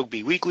weekly, it'll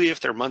be weekly. If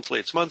they're monthly,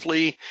 it's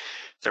monthly.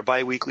 If they're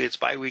bi-weekly, it's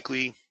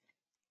bi-weekly.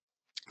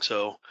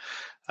 So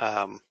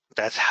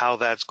that's how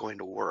that's going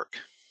to work.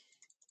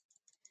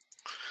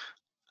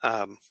 Go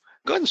ahead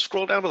and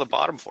scroll down to the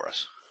bottom for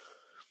us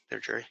there,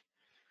 Jerry.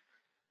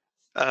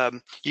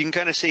 You can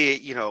kind of see,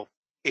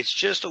 it's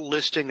just a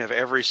listing of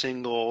every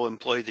single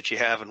employee that you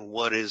have and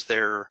what is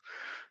their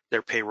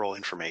payroll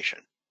information.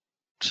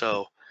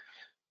 So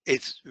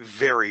it's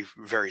very,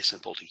 very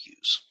simple to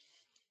use.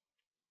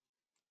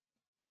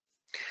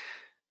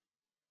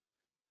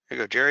 There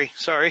you go, Jerry.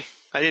 Sorry,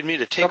 I didn't mean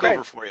to take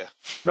over for you.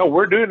 No,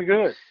 we're doing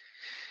good.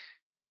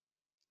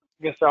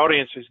 I guess the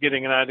audience is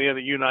getting an idea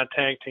that you and I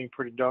tag team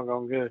pretty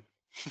doggone good.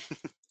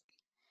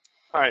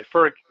 All right,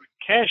 for a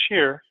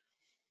cashier,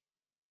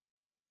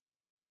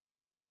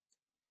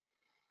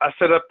 I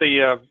set up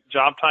the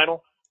job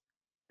title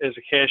as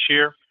a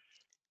cashier,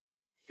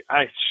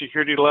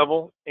 security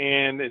level,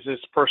 and is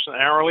this person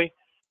hourly?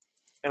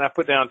 And I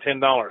put down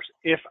 $10.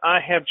 If I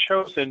have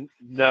chosen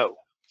no,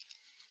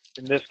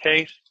 in this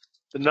case,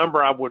 the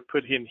number I would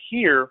put in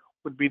here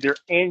would be their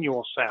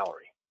annual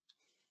salary.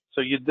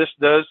 So this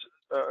does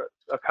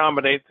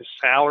accommodate the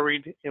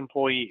salaried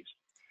employees.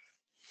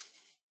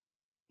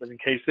 But in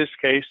this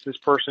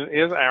person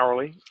is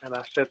hourly, and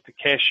I set the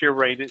cashier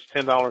rate as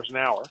 $10 an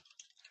hour,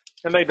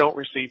 and they don't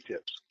receive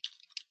tips.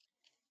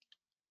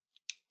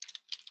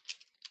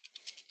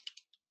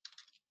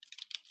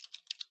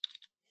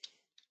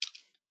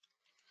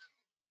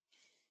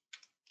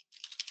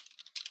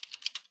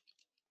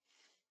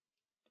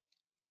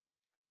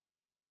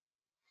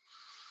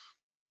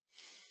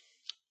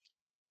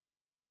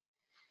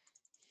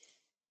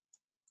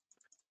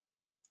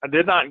 I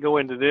did not go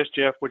into this,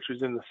 Jeff, which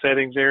was in the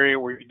settings area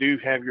where you do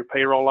have your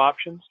payroll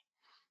options.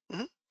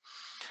 Mm-hmm.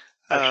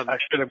 I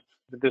should have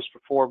did this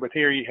before, but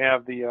here you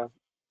have the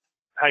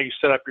how you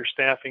set up your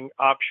staffing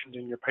options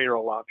and your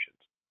payroll options.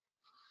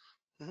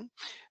 Mm-hmm.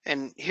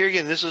 And here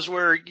again, this is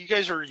where you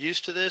guys are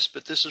used to this,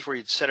 but this is where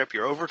you'd set up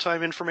your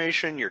overtime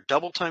information, your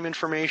double time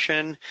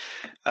information,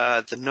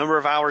 the number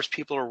of hours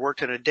people are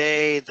working a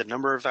day, the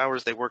number of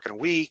hours they work in a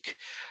week.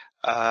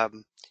 How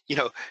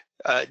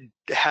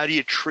do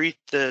you treat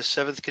the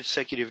 7th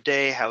consecutive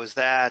day? How is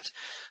that?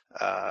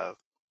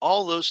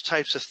 All those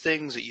types of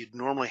things that you'd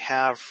normally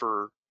have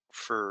for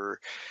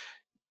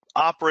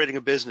operating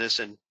a business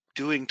and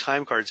doing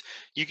time cards.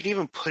 You can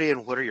even put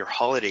in what are your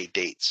holiday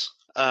dates.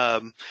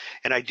 And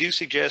I do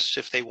suggest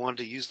if they want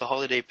to use the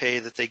holiday pay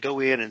that they go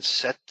in and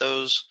set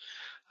those,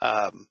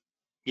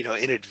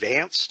 in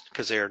advance,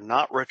 because they are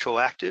not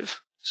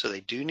retroactive. So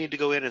they do need to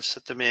go in and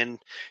set them in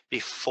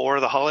before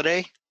the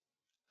holiday.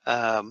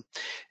 And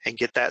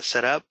get that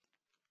set up.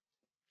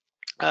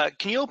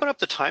 Can you open up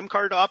the time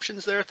card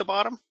options there at the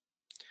bottom?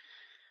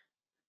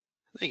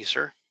 Thank you,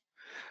 sir.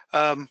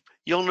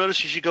 You'll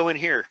notice as you go in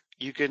here,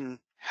 you can,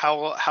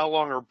 how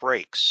long are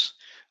breaks?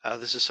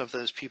 This is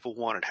something that people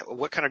wanted.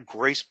 What kind of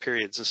grace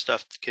periods and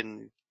stuff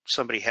can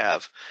somebody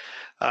have?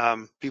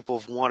 People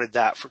have wanted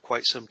that for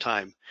quite some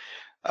time.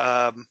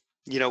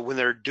 When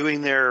they're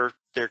doing their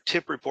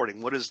tip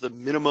reporting, what is the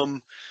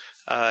minimum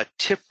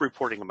tip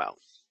reporting amount?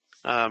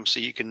 So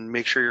you can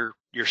make sure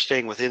you're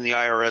staying within the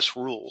IRS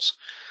rules.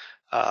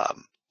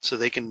 So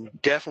they can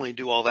definitely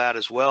do all that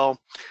as well.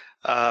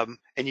 And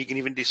you can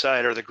even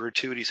decide, are the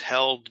gratuities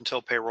held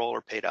until payroll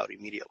or paid out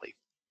immediately?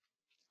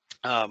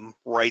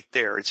 Right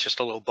there, it's just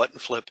a little button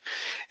flip.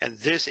 And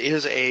this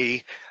is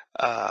a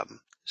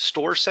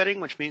store setting,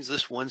 which means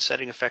this one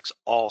setting affects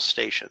all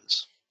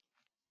stations.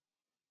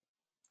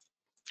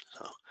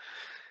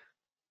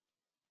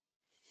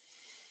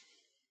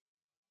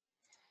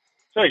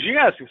 So as you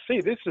guys can see,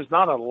 this is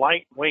not a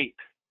lightweight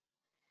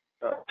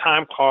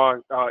time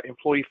card,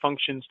 employee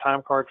functions,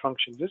 time card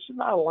functions. This is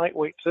not a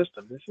lightweight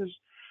system. This is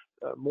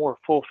more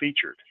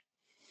full-featured.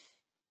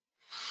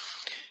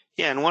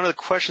 Yeah, and one of the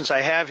questions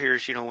I have here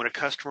is, when a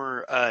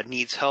customer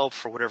needs help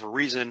for whatever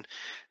reason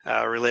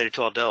related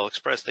to Aldelo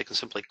Express, they can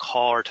simply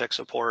call our tech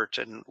support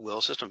and we'll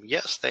assist them.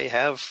 Yes, they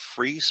have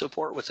free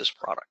support with this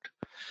product.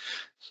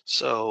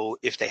 So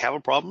if they have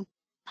a problem,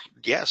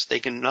 yes, they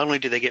can. Not only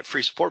do they get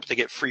free support, but they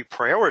get free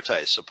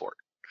prioritized support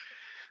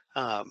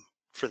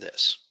for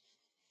this.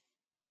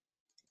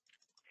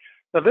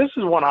 Now this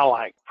is one I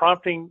like.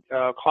 Prompting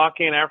clock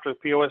in after the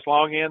POS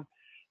login.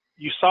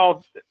 You saw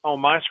on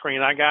my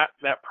screen, I got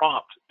that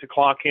prompt to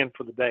clock in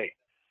for the day.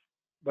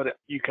 But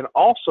you can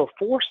also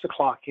force the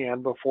clock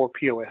in before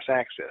POS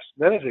access.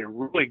 That is a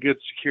really good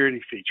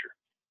security feature.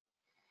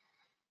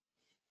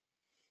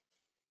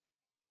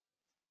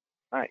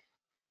 All right.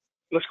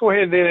 Let's go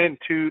ahead and then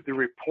into the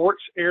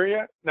reports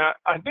area. Now,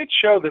 I did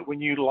show that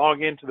when you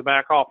log into the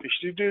back office,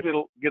 you do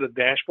get a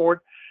dashboard.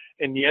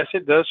 And yes,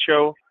 it does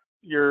show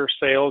your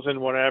sales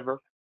and whatever.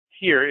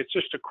 Here, it's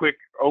just a quick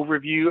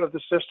overview of the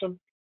system.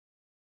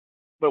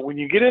 But when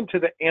you get into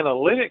the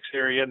analytics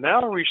area,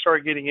 now we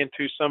start getting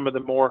into some of the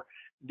more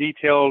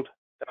detailed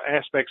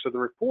aspects of the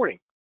reporting.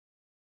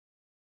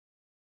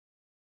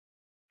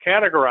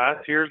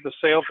 Categorized, here's the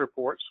sales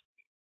reports.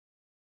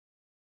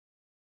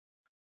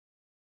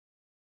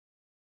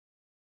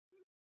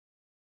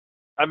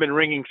 I've been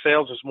ringing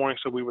sales this morning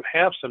so we would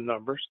have some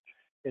numbers.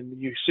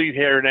 And you see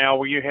here now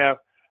where you have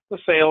the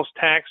sales,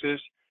 taxes,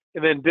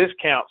 and then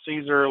discounts.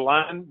 These are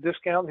line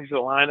discounts, these are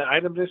line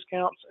item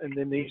discounts, and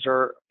then these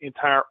are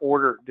entire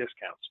order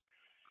discounts.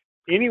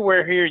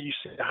 Anywhere here you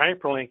see a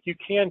hyperlink, you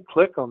can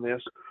click on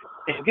this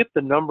and get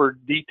the number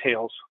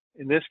details.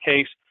 In this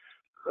case,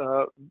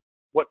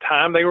 what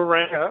time they were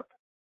rang up,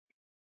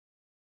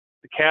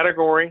 the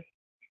category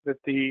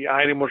that the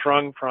item was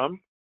rung from,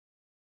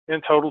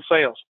 and total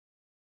sales.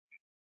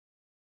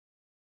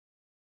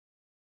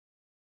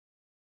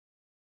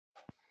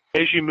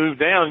 As you move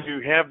down,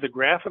 you have the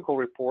graphical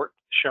report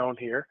shown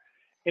here,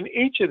 and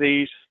each of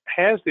these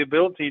has the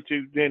ability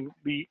to then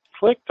be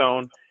clicked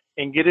on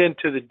and get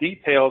into the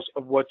details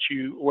of what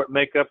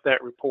make up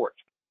that report.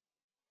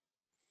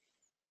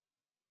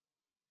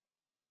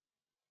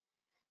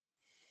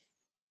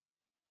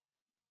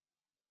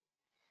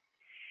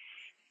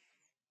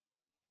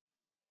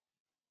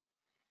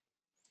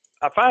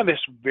 I find this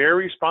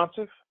very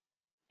responsive.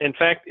 In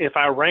fact, if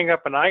I rang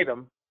up an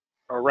item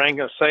or rang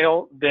a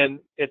sale, then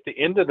at the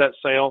end of that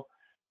sale,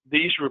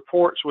 these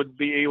reports would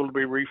be able to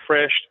be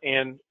refreshed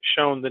and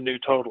shown the new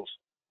totals.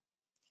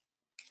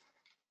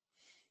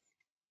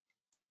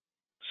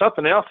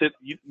 Something else that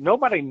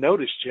nobody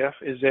noticed, Jeff,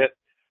 is that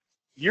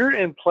you're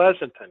in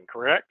Pleasanton,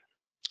 correct?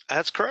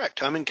 That's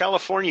correct. I'm in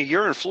California.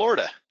 You're in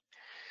Florida.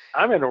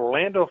 I'm in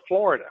Orlando,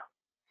 Florida.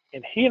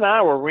 And he and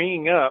I were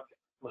ringing up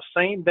the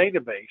same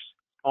database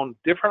on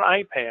different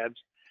iPads,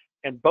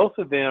 and both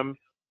of them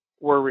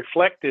were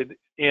reflected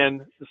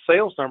in the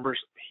sales numbers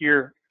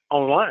here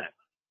online.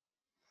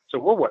 So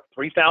we're what,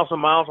 3,000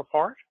 miles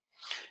apart?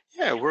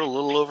 Yeah, we're a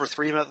little over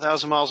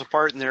 3,000 miles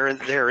apart, and they're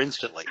there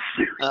instantly.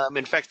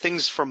 In fact,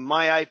 things from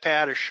my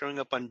iPad are showing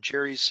up on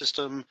Jerry's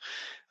system,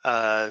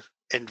 and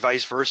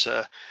vice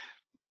versa.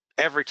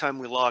 Every time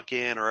we log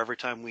in or every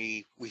time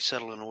we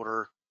settle an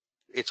order,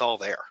 it's all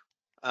there.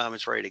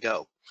 It's ready to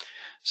go.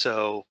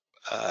 So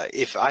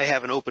if I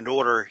have an opened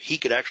order, he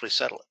could actually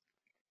settle it.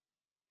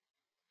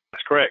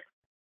 That's correct.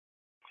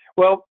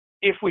 Well,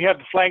 if we have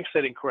the flag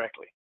setting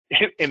correctly,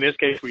 in this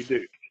case we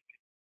do,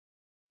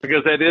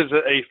 because that is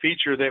a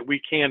feature that we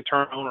can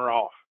turn on or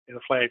off in a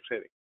flag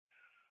setting.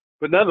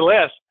 But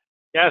nonetheless,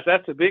 guys,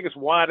 that's the biggest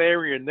wide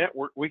area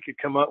network we could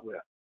come up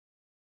with.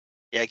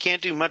 Yeah, I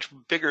can't do much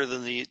bigger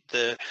than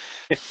the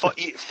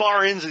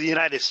far ends of the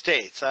United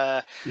States.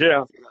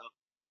 Yeah.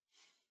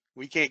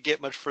 We can't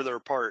get much further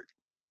apart.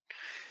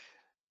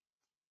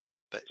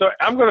 But so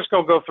I'm just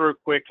going to go through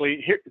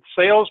quickly. Here,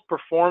 sales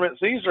performance.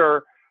 These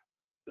are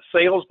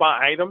sales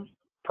by item,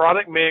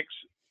 product mix,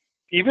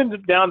 even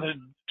down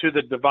to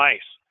the device.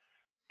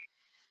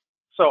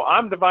 So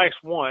I'm device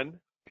 1.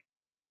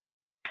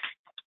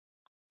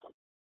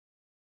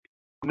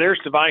 And there's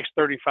device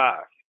 35.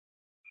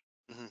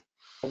 Mm-hmm.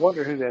 I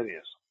wonder who that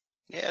is.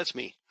 Yeah, it's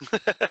me.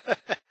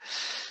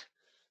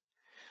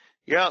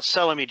 You're out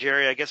selling me,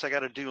 Jerry. I guess I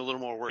got to do a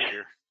little more work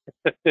here.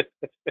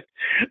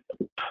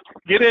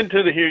 Get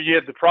into here. You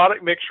have the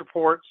product mix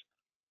reports,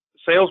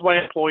 sales by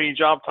employee,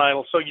 job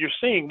title. So you're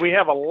seeing we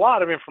have a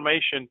lot of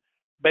information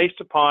based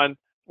upon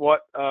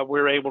what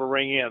we're able to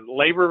ring in.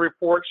 Labor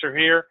reports are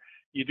here.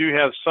 You do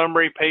have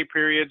summary pay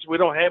periods. We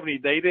don't have any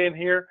data in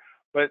here,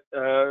 but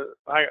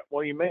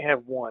well, you may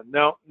have one.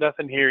 No,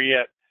 nothing here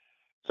yet.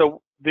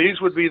 So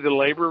these would be the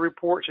labor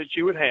reports that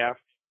you would have,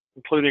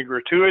 including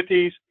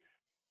gratuities,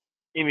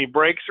 any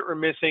breaks that were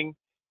missing,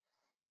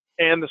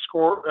 and the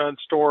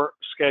store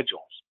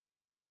schedules.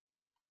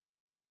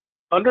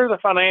 Under the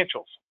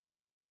financials,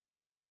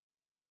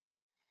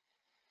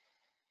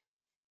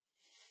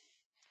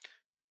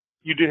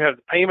 you do have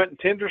the payment and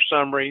tender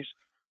summaries,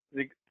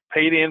 the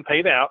paid in,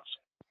 paid outs,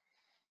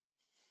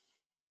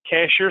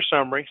 cashier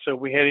summary. So if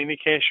we had any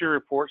cashier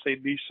reports,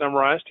 they'd be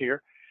summarized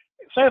here.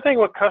 Same thing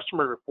with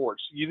customer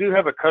reports. You do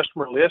have a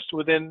customer list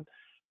within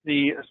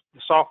the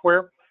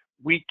software.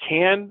 We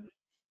can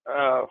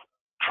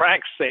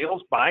track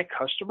sales by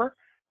customer.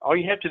 All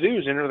you have to do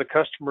is enter the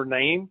customer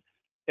name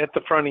at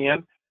the front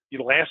end.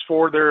 You'll ask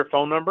for their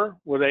phone number.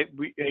 Will they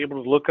be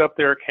able to look up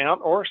their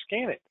account or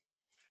scan it?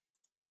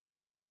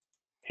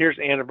 Here's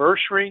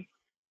anniversary,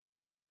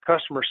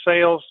 customer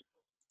sales,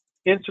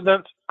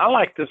 incidents. I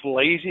like this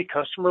lazy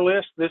customer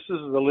list. This is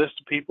the list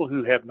of people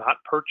who have not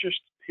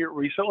purchased here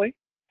recently.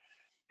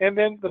 And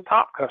then the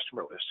top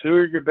customer list. Who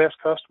are your best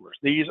customers?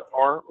 These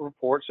are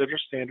reports that are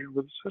standard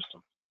with the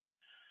system.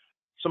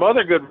 Some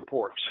other good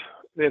reports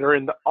that are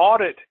in the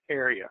audit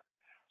area.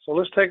 So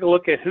let's take a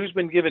look at who's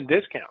been given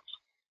discounts.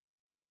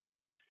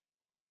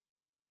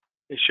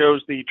 It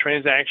shows the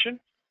transaction.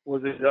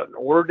 Was it an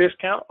order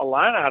discount, a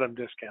line item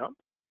discount,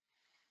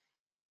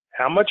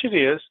 how much it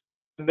is,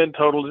 and then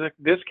total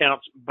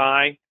discounts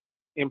by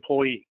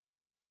employee.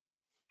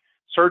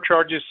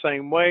 Surcharges,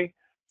 same way.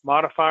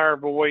 Modifier,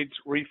 voids,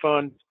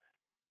 refunds,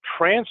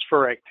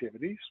 transfer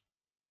activities,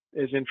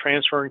 as in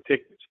transferring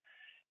tickets.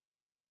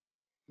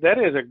 That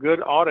is a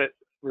good audit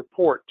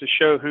report to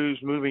show who's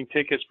moving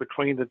tickets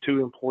between the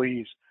two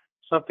employees,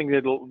 something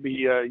that will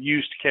be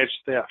used to catch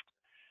theft.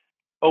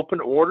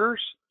 Open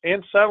orders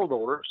and settled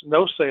orders,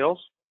 no sales.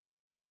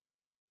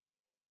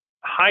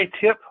 High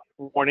tip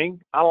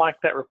warning, I like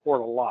that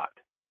report a lot.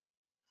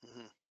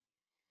 Mm-hmm.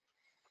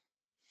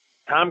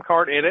 Time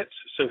card edits,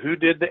 so who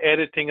did the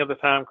editing of the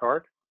time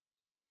card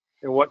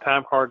and what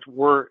time cards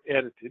were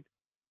edited.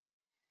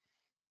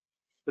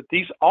 But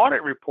these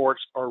audit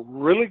reports are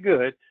really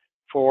good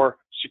for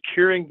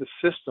securing the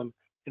system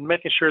and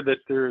making sure that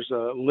there's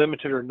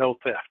limited or no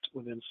theft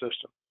within the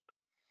system.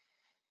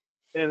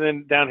 And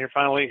then down here,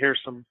 finally, here's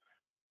some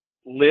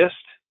list,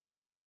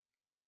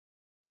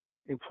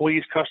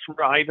 employees,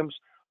 customer items,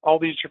 all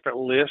these different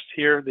lists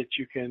here that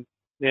you can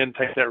then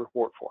take that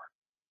report for.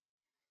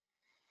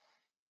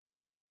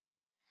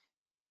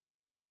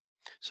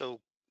 So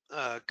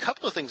a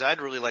couple of things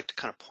I'd really like to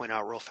kind of point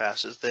out real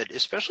fast is that,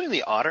 especially in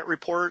the audit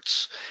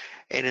reports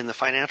and in the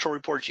financial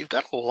reports, you've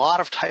got a lot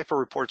of type of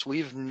reports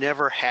we've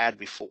never had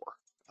before.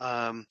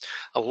 A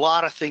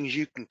lot of things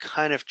you can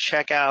kind of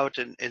check out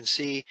and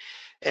see.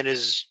 And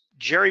as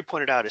Jerry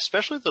pointed out,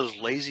 especially those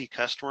lazy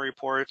customer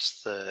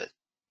reports,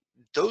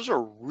 those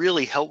are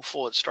really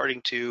helpful at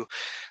starting to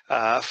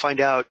find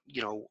out,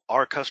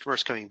 are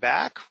customers coming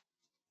back?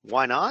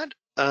 Why not?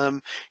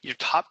 Your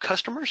top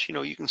customers,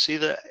 you can see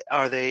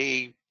are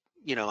they,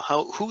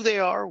 who they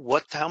are,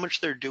 how much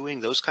they're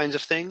doing, those kinds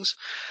of things.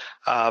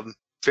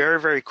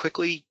 Very, very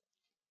quickly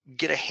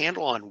get a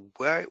handle on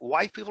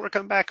why people are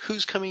coming back,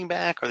 who's coming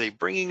back, are they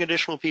bringing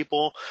additional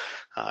people?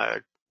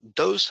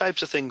 Those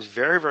types of things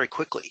very, very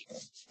quickly,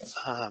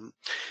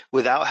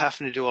 without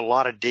having to do a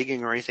lot of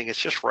digging or anything.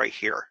 It's just right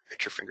here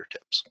at your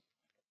fingertips.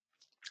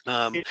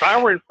 If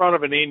I were in front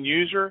of an end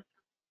user,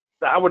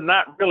 I would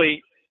not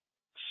really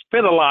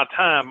spend a lot of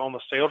time on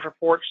the sales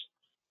reports,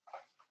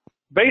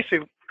 basically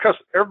because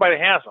everybody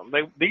has them.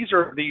 These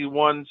are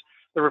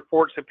the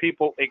reports that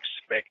people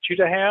expect you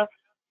to have.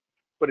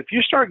 But if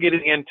you start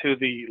getting into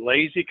the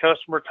lazy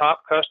customer,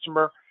 top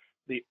customer,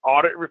 the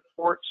audit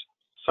reports,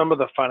 some of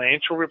the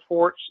financial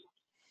reports,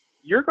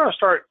 you're going to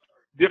start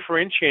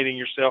differentiating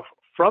yourself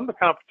from the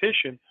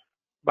competition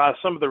by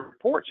some of the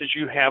reports that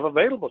you have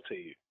available to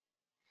you.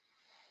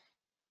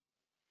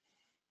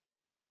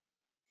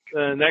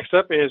 Next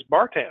up is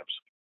bar tabs.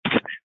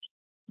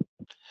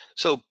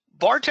 So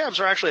bar tabs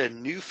are actually a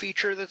new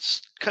feature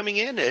that's coming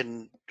in,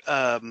 and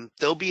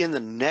they'll be in the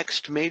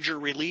next major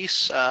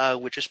release,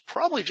 which is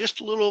probably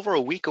just a little over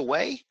a week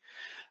away.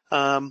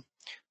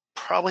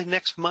 Probably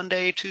next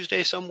Monday,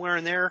 Tuesday, somewhere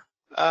in there.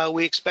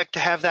 We expect to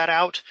have that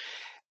out.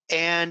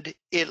 And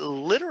it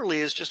literally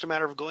is just a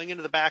matter of going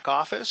into the back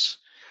office,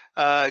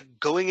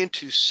 going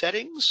into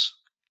settings,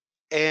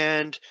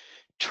 and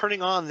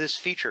turning on this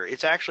feature.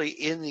 It's actually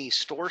in the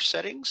store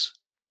settings.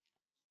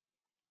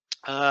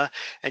 And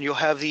you'll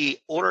have the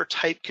order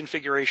type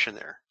configuration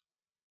there.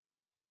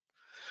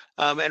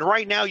 And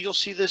right now, you'll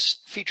see this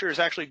feature is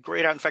actually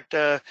grayed out. In fact,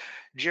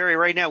 Jerry,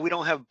 right now, we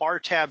don't have bar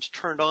tabs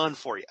turned on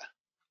for you.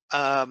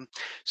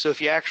 So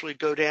if you actually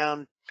go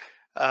down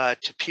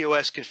to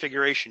POS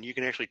configuration, you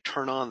can actually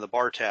turn on the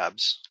bar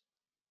tabs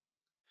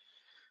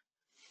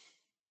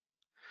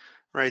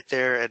right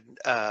there. And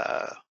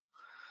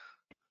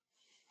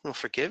well,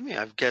 forgive me,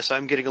 I guess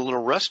I'm getting a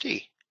little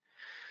rusty.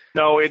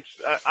 No,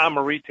 I'm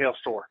a retail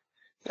store.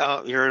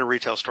 Oh, you're in a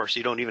retail store, so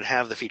you don't even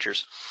have the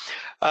features.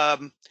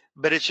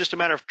 but it's just a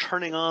matter of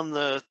turning on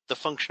the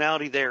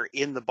functionality there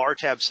in the bar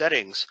tab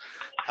settings.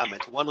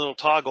 It's one little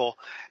toggle,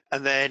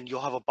 and then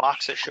you'll have a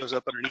box that shows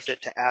up underneath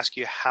it to ask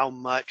you how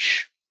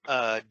much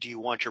do you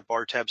want your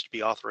bar tabs to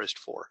be authorized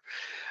for.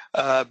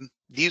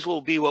 These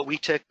will be what we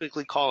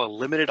typically call a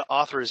limited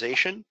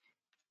authorization.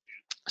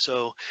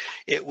 So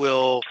it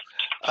will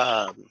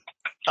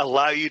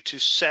allow you to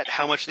set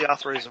how much the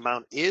authorized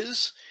amount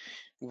is.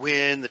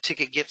 When the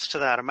ticket gets to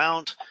that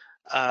amount,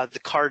 the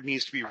card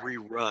needs to be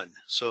rerun.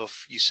 So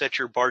if you set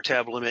your bar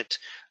tab limit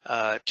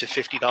to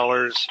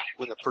 $50,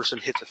 when a person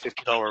hits a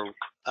 $50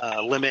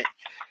 limit,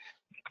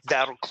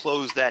 that'll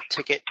close that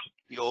ticket.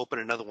 You'll open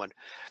another one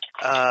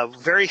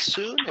very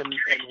soon, and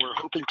we're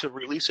hoping to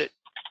release it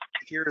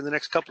here in the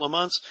next couple of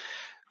months.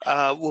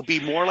 Will be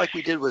more like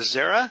we did with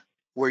Zera,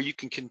 where you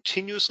can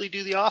continuously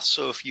do the auth.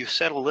 So if you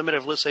set a limit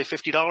of, let's say,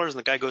 $50 and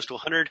the guy goes to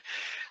 100,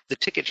 the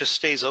ticket just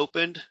stays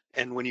opened,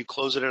 and when you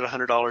close it at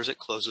 $100, it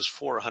closes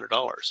for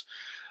 $100.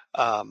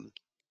 And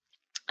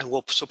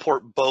we'll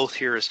support both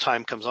here as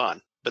time comes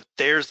on. But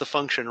there's the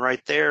function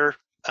right there.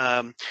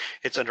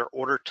 It's under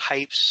order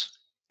types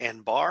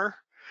and bar,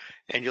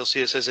 and you'll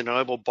see it says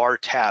enable bar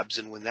tabs.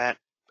 And when that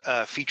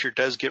feature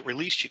does get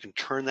released, you can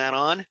turn that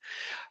on,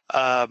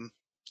 and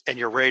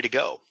you're ready to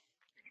go.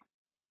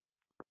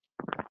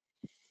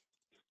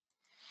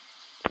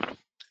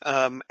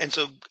 And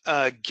so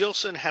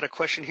Gilson had a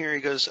question here.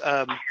 He goes,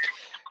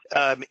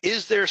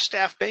 is there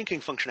staff banking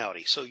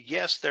functionality? So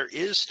yes, there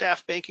is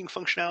staff banking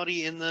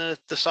functionality in the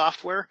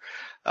software.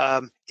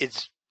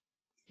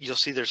 You'll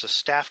see there's a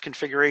staff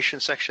configuration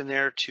section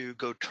there to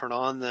go turn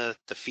on the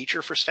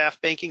feature for staff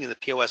banking in the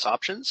POS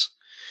options.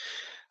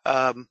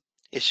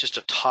 It's just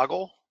a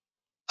toggle.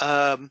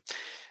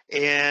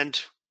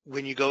 And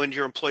when you go into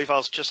your employee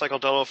files, just like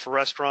Aldelo for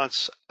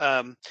restaurants,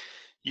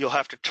 you'll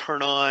have to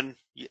turn on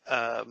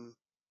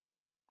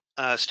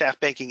staff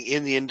banking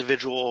in the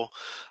individual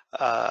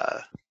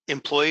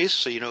employees,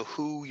 so you know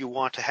who you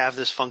want to have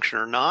this function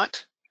or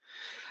not.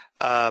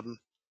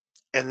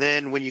 And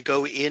then when you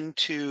go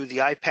into the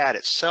iPad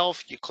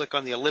itself, you click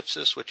on the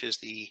ellipsis, which is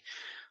the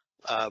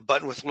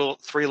button with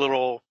three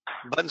little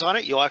buttons on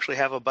it. You'll actually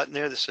have a button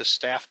there that says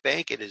Staff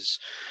Bank. It is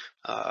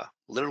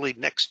literally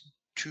next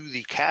to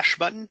the cash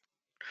button,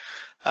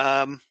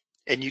 and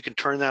you can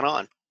turn that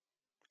on.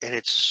 And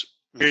it's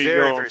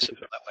very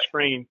simple that way.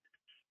 Screen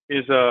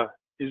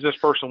is this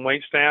person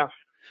wait staff?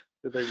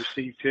 Did they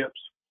receive tips?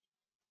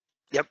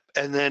 Yep.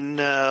 And then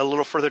a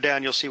little further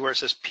down, you'll see where it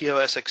says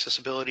POS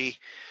accessibility.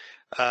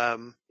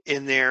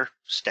 In there,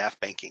 staff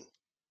banking.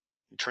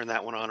 You turn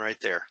that one on right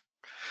there.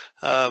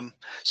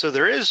 So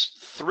there is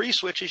 3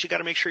 switches you got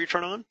to make sure you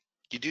turn on.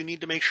 You do need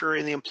to make sure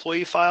in the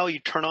employee file you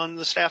turn on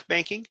the staff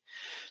banking,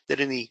 that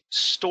in the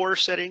store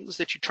settings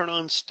that you turn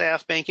on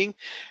staff banking,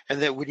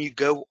 and that when you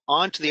go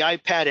onto the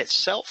iPad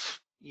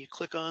itself, you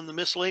click on the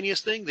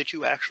miscellaneous thing, that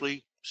you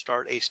actually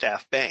start a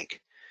staff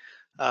bank.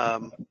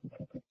 And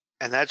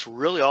that's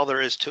really all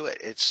there is to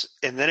it.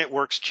 And then it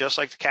works just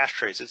like the cash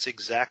trays. It's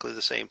exactly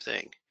the same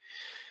thing.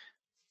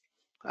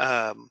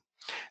 And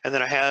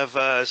then I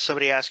have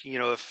somebody asking,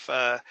 if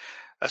a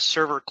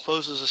server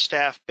closes a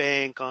staff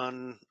bank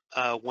on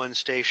one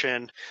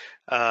station,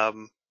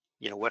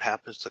 what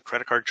happens to the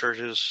credit card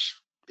charges?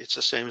 It's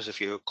the same as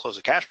if you close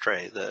a cash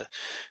tray. The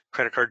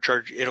credit card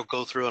charge, it'll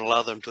go through and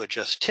allow them to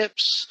adjust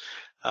tips.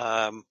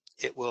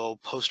 It will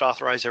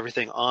post-authorize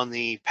everything on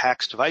the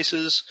PAX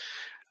devices.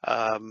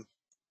 So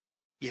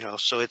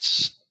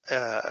it's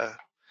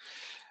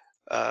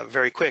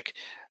very quick.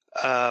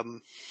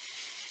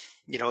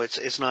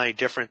 It's not any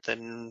different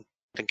than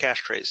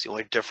cash trays. The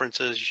only difference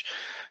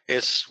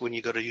is when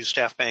you go to use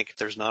Staff Bank,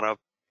 there's not a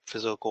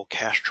physical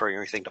cash tray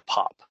or anything to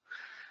pop.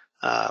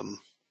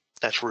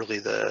 That's really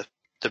the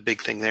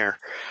big thing there.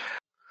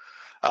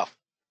 Oh,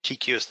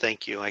 TQ is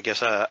thank you. I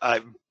guess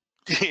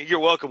you're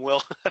welcome,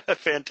 Will.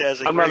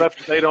 Fantastic. I'm not up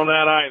to date on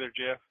that either,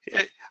 Jeff.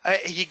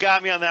 You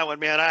got me on that one,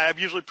 man. I'm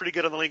usually pretty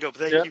good on the lingo,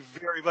 but thank you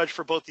very much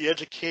for both the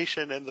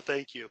education and the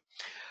thank you.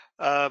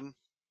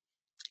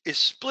 Is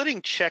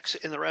splitting checks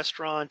in the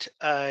restaurant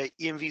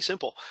EMV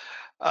simple?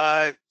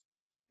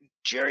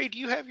 Jerry, do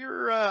you have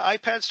your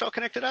iPad still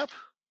connected up?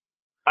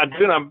 I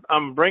do.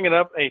 I'm bringing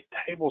up a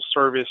table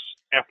service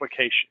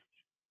application.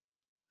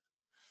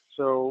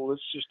 So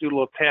let's just do a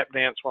little tap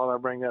dance while I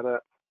bring that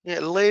up.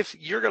 Yeah, Leif,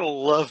 you're going to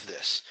love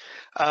this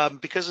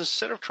because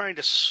instead of trying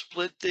to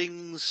split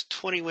things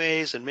 20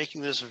 ways and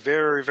making this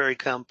very, very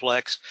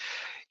complex,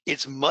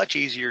 it's much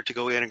easier to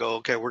go in and go,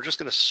 okay, we're just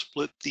going to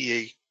split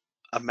the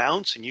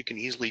amounts, and you can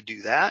easily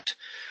do that.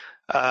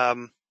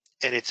 And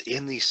it's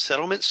in the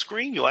settlement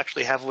screen. You'll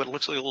actually have what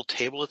looks like a little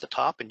table at the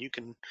top, and you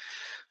can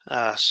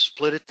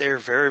split it there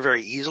very,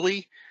 very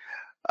easily.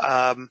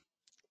 And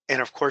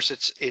of course,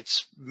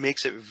 it's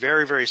makes it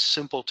very, very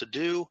simple to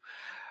do.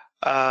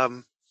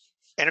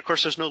 And of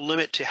course, there's no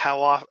limit to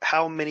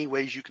how many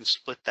ways you can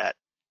split that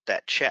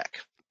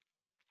check.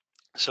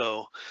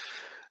 So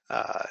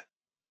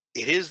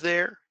it is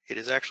there. It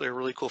is actually a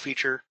really cool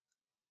feature.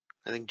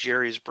 I think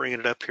Jerry's bringing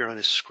it up here on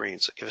his screen,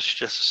 so give us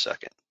just a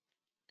second.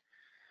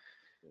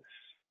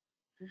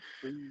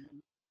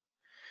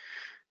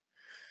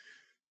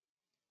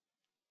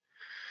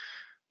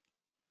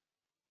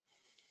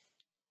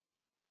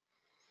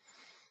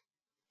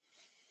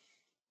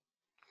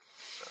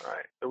 All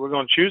right, so we're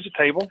going to choose a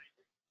table,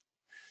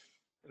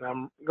 and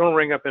I'm going to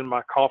ring up in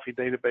my coffee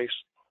database.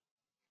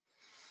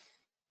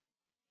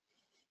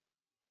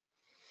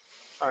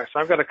 All right, so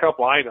I've got a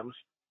couple items.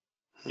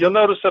 You'll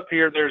notice up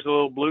here there's a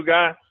little blue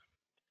guy,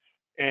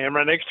 and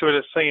right next to it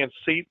it's saying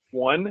seat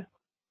 1.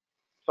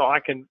 So I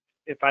can,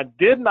 if I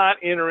did not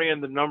enter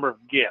in the number of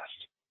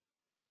guests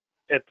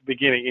at the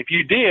beginning, if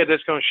you did,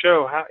 it's going to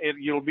show how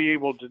you'll be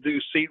able to do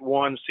seat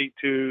 1, seat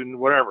 2, and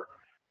whatever.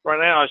 Right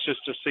now it's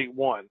just a seat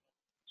 1.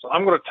 So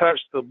I'm going to touch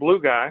the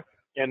blue guy,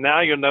 and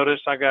now you'll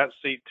notice I got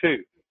seat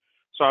 2.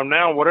 So I'm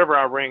now, whatever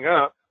I ring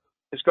up,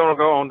 it's going to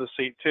go on to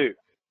seat 2.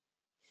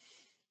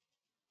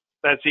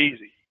 That's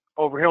easy.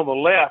 Over here on the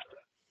left,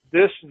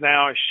 this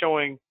now is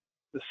showing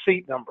the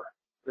seat number.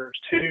 There's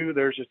 2,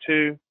 there's a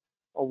 2,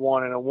 a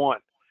 1, and a 1.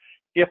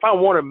 If I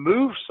want to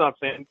move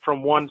something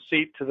from one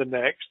seat to the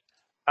next,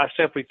 I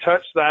simply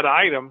touch that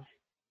item,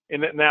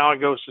 and now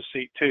it goes to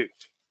seat 2.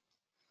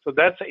 So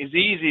that's as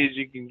easy as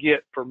you can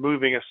get for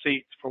moving a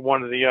seat from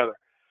one to the other.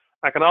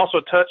 I can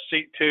also touch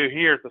seat 2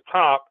 here at the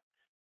top,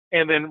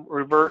 and then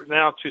revert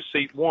now to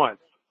seat 1.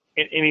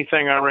 And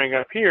anything I ring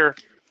up here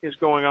is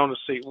going on to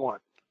seat 1.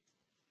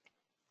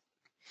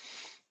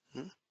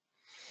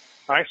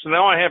 All right, so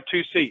now I have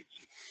 2 seats.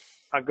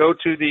 I go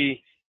to the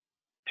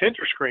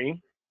tender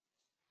screen,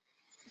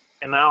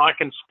 and now I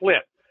can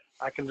split.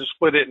 I can just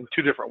split it in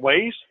 2 different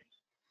ways,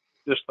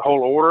 just the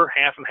whole order,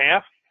 half and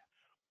half,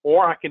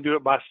 or I can do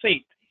it by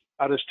seat.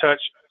 I just touch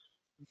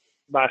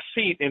by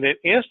seat, and it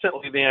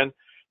instantly then,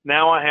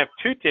 now I have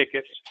 2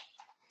 tickets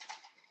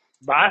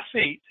by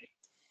seat,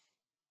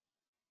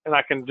 and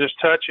I can just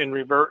touch and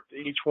revert to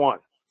each one.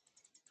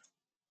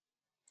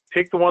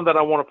 Pick the one that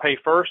I want to pay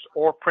first,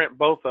 or print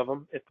both of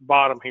them at the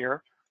bottom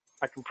here.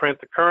 I can print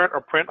the current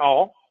or print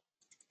all.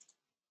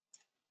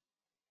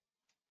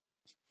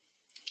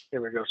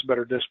 Here we go, it's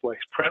better display.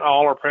 Print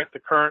all or print the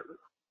current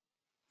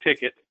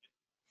ticket.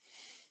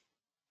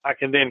 I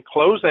can then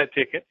close that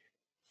ticket.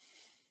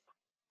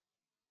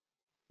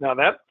 Now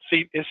that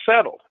seat is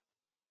settled.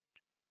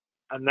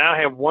 I now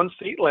have 1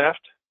 seat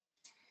left.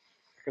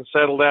 I can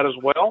settle that as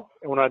well.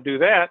 And when I do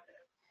that,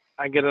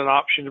 I get an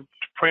option to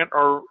print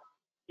or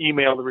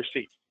email the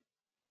receipt.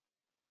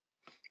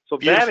 So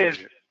that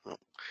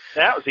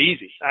was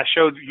easy. I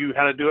showed you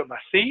how to do it by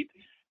seat,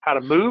 how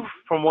to move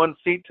from one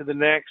seat to the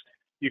next.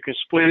 You can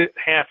split it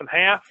half and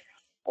half,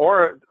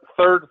 or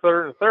third,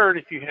 and third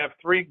if you have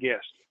 3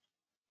 guests,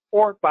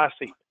 or by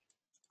seat.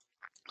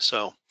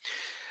 So,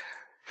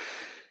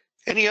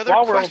 any other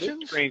questions? While we're on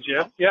this screen,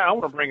 Jeff, I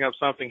want to bring up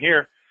something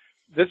here.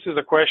 This is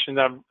a question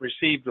I've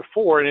received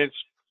before, and it's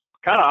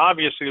kind of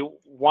obviously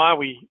why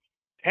we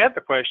had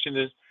the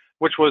question,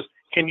 which was,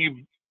 can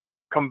you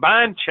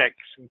combine checks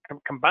and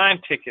combine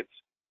tickets?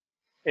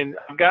 And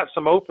I've got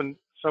some open,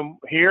 some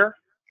here,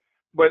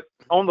 but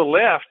on the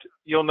left,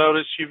 you'll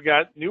notice you've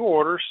got new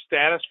orders,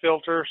 status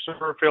filter,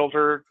 server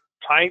filter,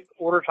 type,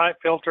 order type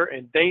filter,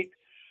 and date.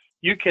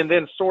 You can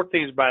then sort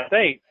these by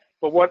date,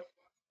 but what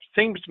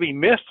seems to be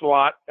missed a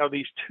lot are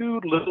these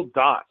 2 little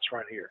dots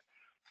right here.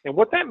 And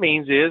what that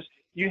means is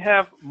you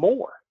have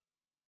more.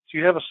 So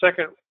you have a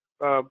second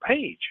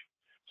page.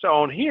 So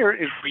on here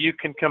is where you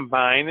can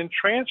combine and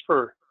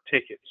transfer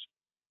tickets.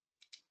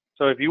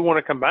 So if you want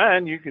to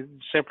combine, you can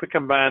simply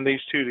combine these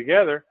 2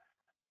 together.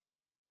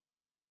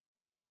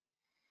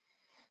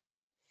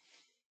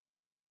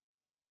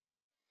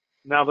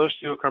 Now those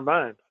 2 are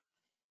combined.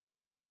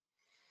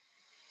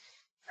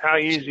 How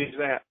easy is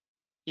that?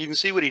 You can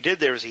see what he did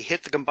there is he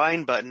hit the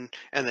combine button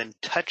and then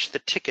touched the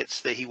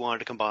tickets that he wanted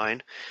to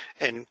combine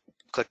and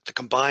click the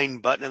combine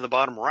button in the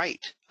bottom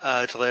right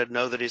to let it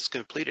know that it's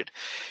completed.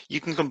 You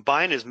can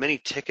combine as many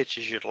tickets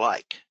as you'd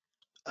like.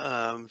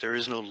 There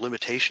is no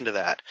limitation to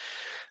that.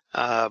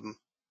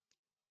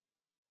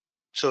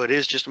 So it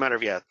is just a matter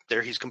of,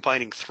 there he's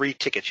combining 3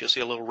 tickets. You'll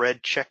see a little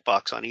red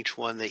checkbox on each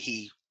one that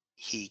he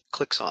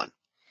clicks on.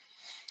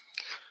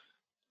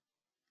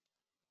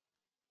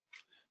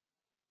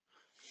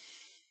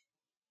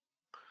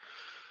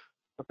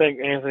 I think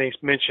Anthony's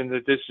mentioned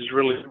that this is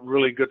really,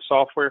 really good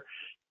software.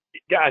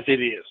 Guys,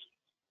 it is.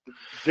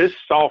 This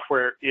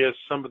software is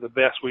some of the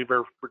best we've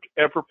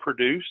ever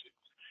produced.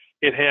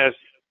 It has,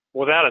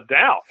 without a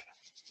doubt,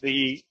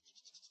 the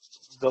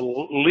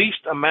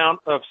least amount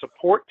of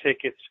support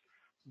tickets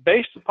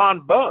based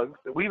upon bugs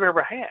that we've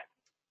ever had.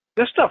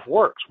 This stuff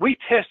works. We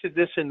tested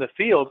this in the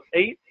field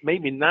 8,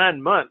 maybe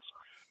 9 months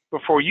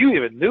before you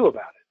even knew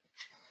about it.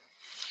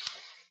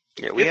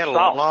 Yeah, we had a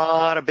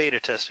lot of beta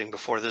testing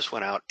before this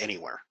went out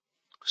anywhere.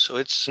 So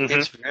it's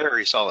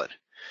very solid.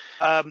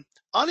 On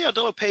the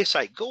Aldelo Pay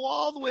site, go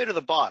all the way to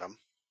the bottom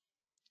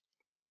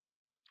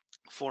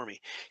for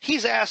me.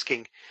 He's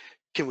asking,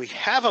 can we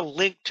have a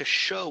link to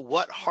show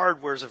what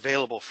hardware is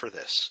available for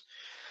this?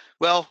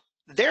 Well,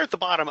 there at the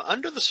bottom,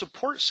 under the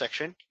support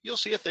section, you'll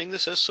see a thing that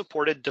says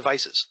supported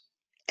devices.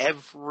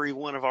 every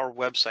one of our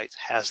websites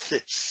has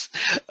this.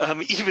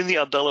 Even the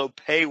Aldelo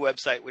Pay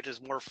website, which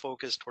is more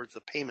focused towards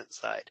the payment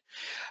side.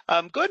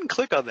 Go ahead and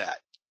click on that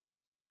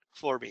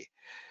for me.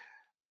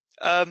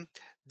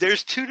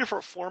 There's two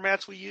different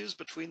formats we use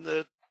between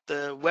the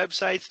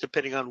websites,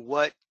 depending on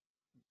what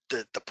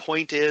the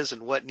point is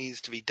and what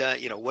needs to be done,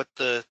 what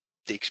the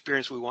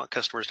experience we want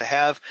customers to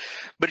have.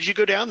 But as you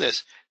go down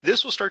this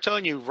will start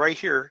telling you right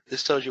here,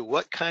 this tells you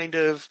what kind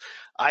of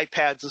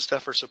iPads and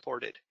stuff are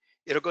supported.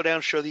 It'll go down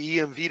and show the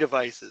EMV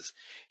devices.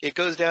 It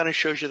goes down and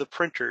shows you the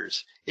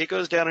printers. It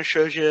goes down and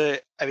shows you,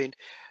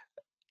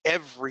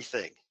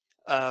 everything.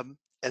 And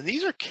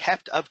these are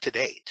kept up to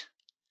date.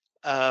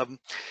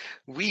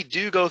 We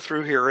do go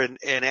through here and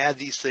add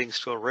these things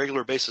to a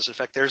regular basis. In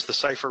fact, there's the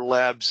Cipher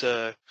Labs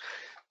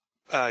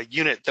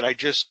unit that I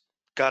just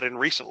got in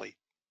recently,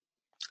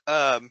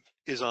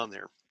 is on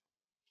there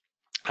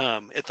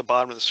at the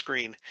bottom of the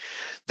screen.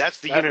 That's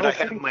the unit I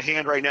have in my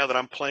hand right now that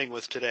I'm playing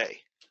with today.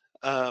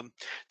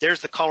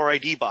 There's the caller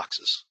ID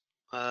boxes,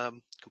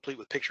 complete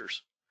with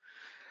pictures.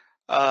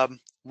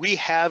 We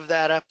have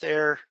that up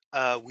there.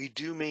 We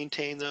do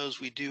maintain those.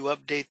 We do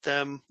update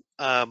them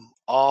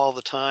all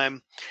the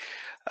time.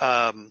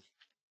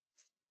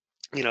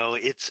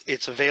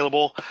 It's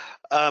available.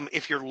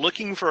 If you're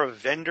looking for a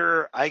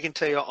vendor, I can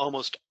tell you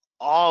almost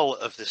all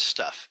of this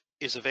stuff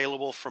is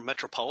available from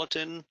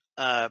Metropolitan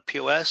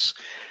POS,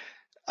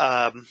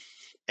 and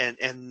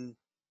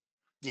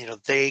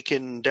they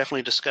can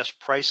definitely discuss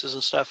prices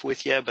and stuff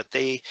with you, but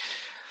they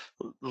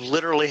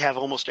literally have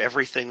almost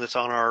everything that's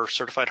on our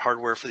certified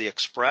hardware for the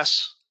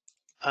Express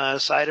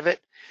side of it,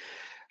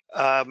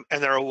 and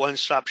they're a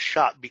one-stop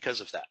shop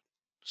because of that.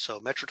 So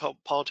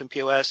Metropolitan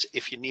POS,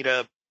 if you need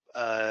a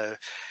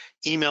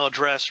email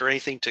address or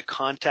anything to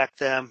contact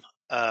them,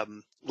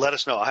 let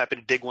us know. I'll happy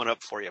to dig one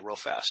up for you real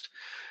fast.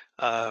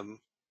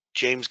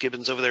 James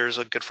Gibbons over there is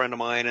a good friend of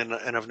mine, and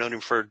I've known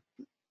him for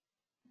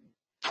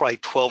probably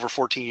 12 or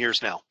 14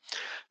 years now.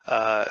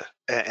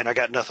 And I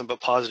got nothing but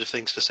positive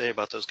things to say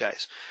about those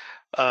guys.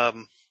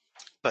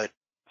 But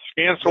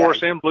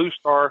ScanSource and Blue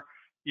Star,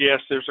 yes,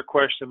 there's a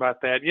question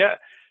about that. Yeah,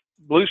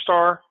 Blue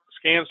Star,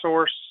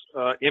 ScanSource,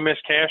 MS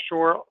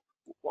Cashore,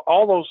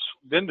 all those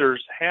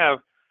vendors have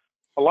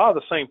a lot of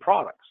the same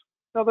products.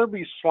 Now, there'll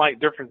be slight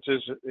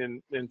differences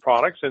in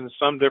products and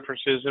some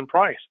differences in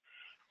price.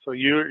 So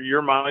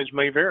your mileage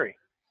may vary.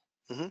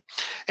 Mm-hmm.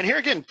 And here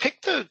again,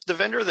 pick the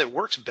vendor that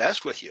works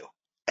best with you.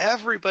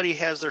 Everybody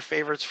has their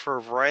favorites for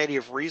a variety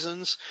of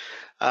reasons.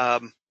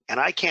 And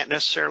I can't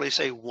necessarily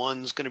say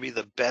one's going to be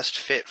the best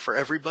fit for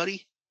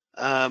everybody.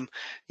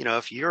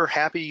 If you're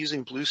happy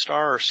using Blue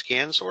Star or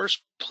ScanSource,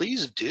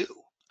 please do.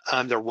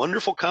 They're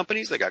wonderful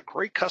companies. They got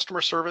great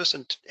customer service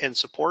and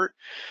support,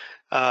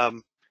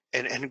 and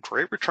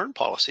great return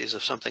policies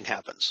if something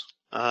happens,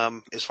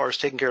 as far as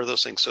taking care of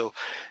those things. So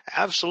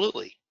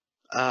absolutely,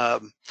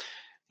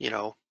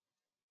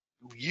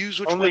 use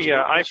which on one's the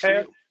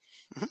iPad.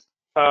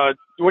 Mm-hmm.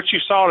 What you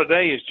saw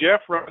today is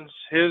Jeff runs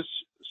his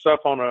stuff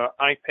on an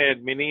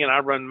iPad mini, and I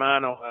run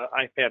mine on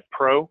an iPad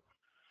Pro.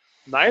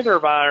 Neither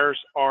of ours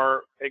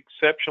are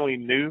exceptionally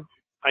new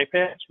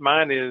iPads.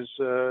 Mine is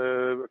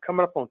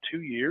coming up on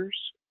 2 years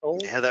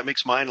old. Yeah, that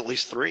makes mine at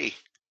least 3.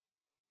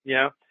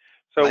 Yeah.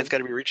 So mine's got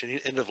to be reaching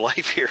the end of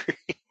life here.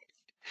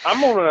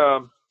 I'm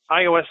on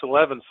iOS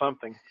 11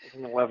 something,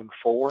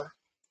 11.4.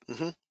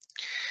 Mm-hmm.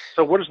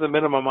 So what is the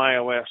minimum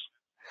iOS?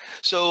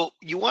 So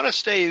you want to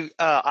stay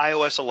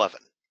iOS 11.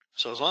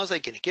 So as long as they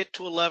can get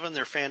to 11,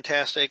 they're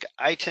fantastic.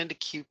 I tend to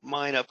keep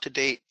mine up to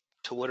date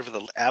to whatever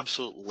the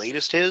absolute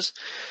latest is,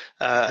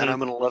 and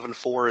I'm an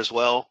 11.4 as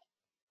well,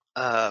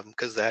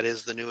 because that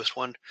is the newest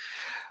one.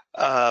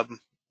 But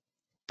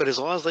as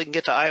long as they can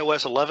get to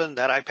iOS 11,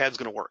 that iPad's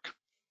going to work.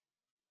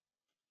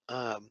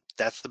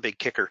 That's the big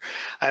kicker.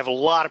 I have a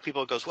lot of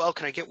people that goes, well,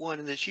 can I get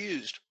one that's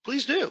used?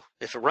 Please do.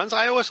 If it runs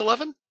iOS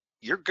 11,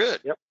 you're good.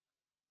 Yep.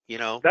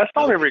 That's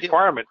not a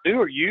requirement. New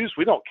or used,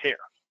 we don't care.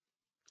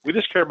 We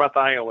just care about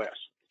the iOS.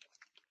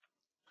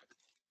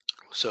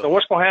 So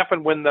what's going to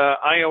happen when the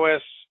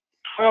iOS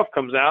 12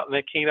 comes out and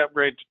they can't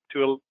upgrade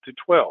to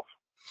 12?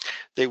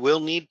 They will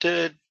need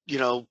to,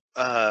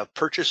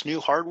 purchase new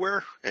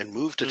hardware and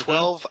move to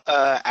 12.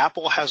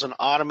 Apple has an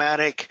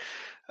automatic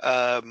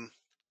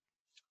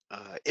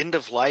end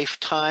of life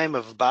time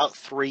of about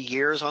 3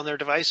 years on their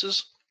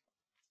devices.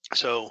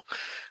 So,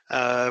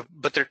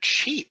 but they're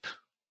cheap.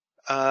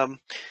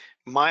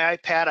 My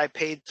iPad, I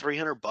paid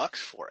 $300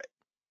 for it.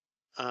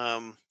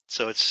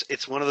 So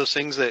it's one of those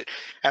things that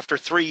after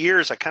 3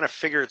 years, I kind of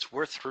figure it's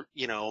worth,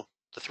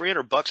 the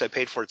 $300 I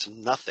paid for it's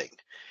nothing.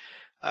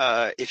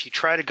 If you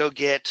try to go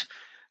get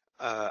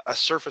a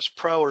Surface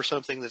Pro or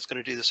something that's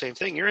going to do the same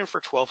thing, you're in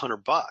for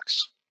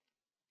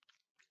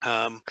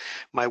 $1,200.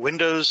 My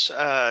Windows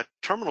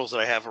terminals that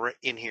I have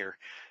in here,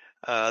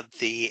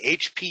 the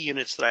HP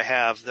units that I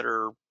have that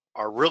are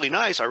really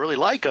nice, I really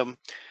like them,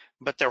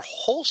 but their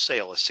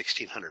wholesale is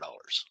 $1,600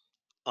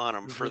 on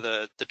them for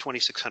the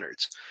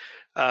 2600s.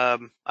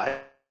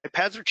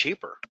 iPads are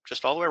cheaper,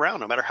 just all the way around,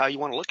 no matter how you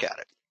want to look at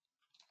it.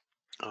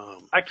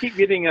 I keep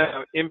getting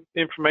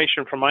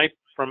information from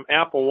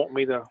Apple wanting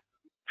me to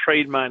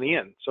trade mine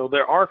in. So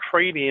there are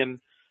trade-ins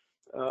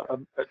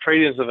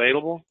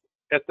available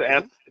at the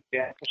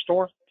Apple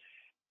Store.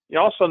 You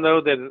also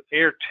know that an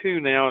Air 2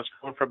 now is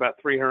going for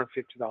about $350.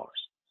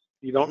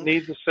 You don't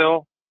need the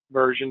cell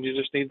version. You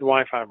just need the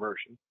Wi-Fi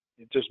version.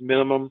 It's just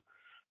minimum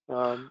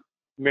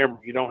memory.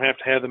 You don't have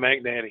to have the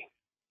Mac Daddy.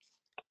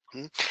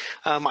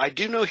 I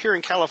do know here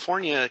in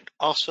California,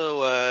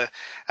 also,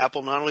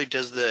 Apple not only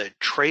does the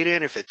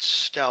trade-in if it's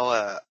still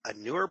a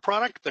newer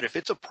product, but if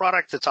it's a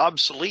product that's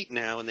obsolete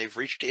now and they've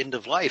reached end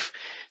of life,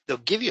 they'll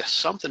give you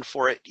something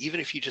for it, even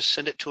if you just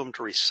send it to them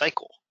to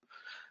recycle.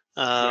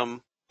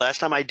 Last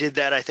time I did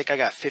that, I think I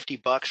got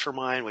 $50 for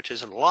mine, which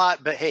isn't a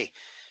lot, but hey,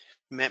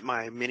 meant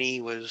my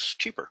Mini was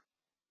cheaper,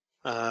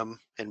 and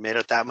made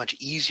it that much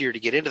easier to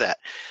get into that.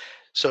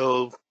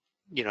 So,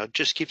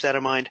 just keep that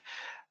in mind.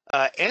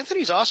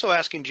 Anthony's also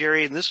asking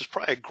Jerry, and this is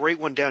probably a great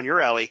one down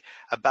your alley,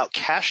 about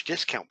cash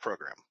discount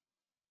program.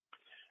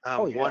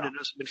 Wanted to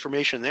know some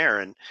information there,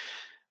 and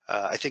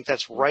I think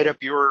that's right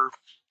up your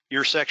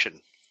section.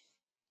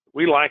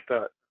 We like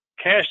that.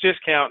 Cash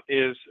discount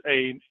is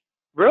a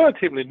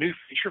relatively new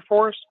feature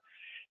for us.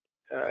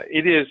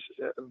 It is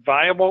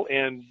viable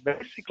in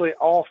basically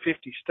all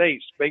 50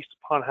 states based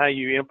upon how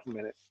you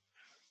implement it.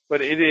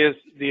 But it is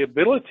the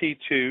ability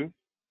to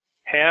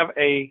have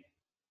a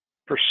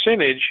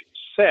percentage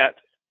set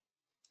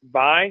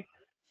by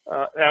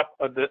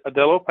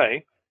Aldelo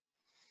Pay.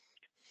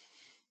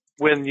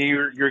 When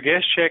your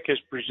guest check is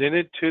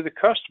presented to the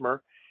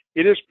customer,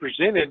 it is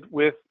presented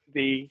with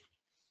the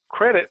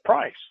credit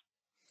price.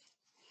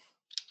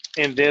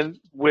 And then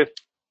with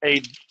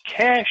a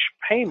cash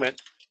payment,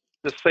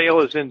 the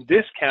sale is then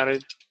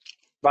discounted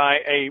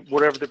by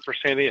whatever the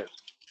percent is.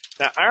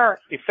 Now, our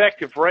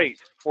effective rate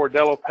for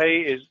Aldelo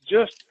Pay is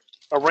just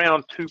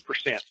around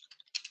 2%.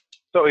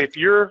 So if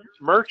your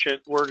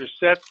merchant were to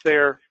set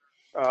their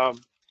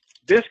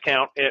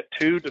discount at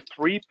 2 to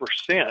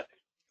 3%,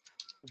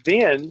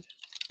 then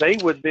they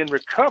would then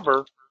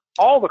recover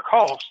all the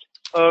cost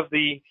of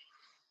the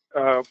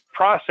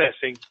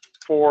processing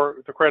for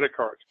the credit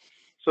cards.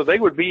 So they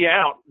would be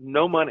out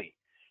no money.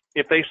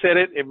 If they set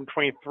it in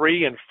between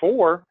 3 and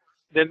 4,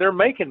 then they're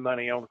making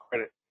money on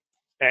credit,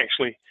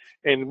 actually.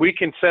 And we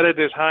can set it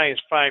as high as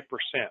 5%.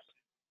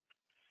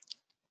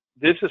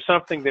 This is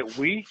something that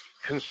we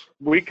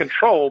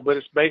control, but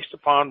it's based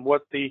upon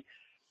what the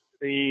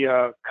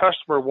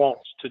customer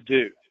wants to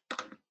do.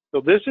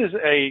 So this is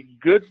a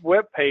good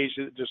web page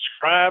that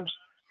describes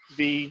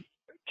the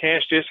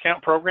cash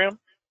discount program.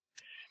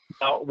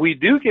 Now, we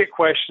do get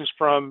questions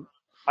from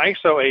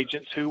ISO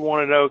agents who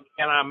want to know,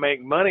 can I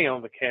make money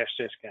on the cash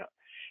discount?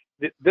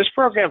 This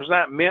program is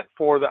not meant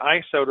for the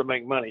ISO to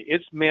make money.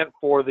 It's meant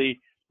for the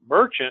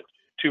merchant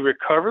to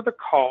recover the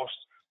cost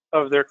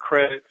of their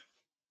credit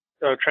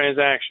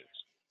transactions.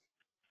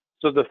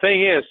 So the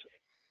thing is,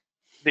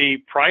 the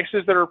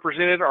prices that are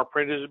presented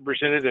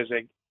as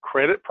a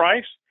credit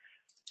price.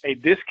 A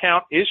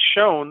discount is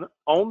shown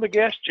on the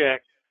guest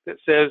check that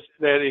says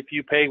that if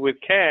you pay with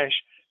cash,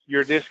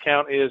 your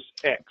discount is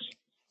X.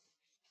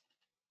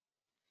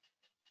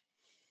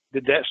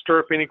 Did that stir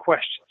up any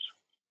questions?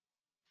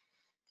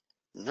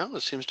 No,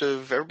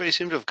 everybody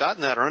seems to have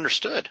gotten that or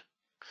understood.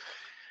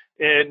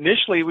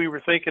 Initially, we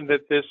were thinking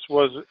that this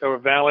was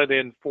valid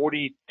in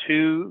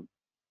 42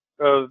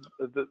 of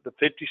the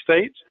 50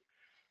 states.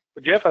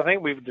 But Jeff, I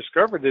think we've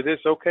discovered that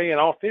it's okay in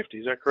all 50.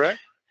 Is that correct?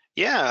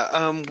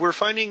 Yeah, we're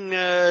finding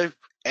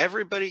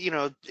everybody,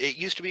 it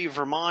used to be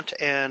Vermont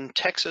and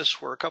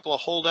Texas were a couple of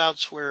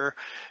holdouts where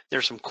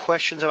there's some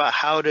questions about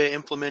how to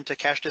implement a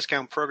cash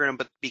discount program,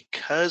 but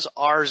because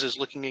ours is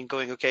looking and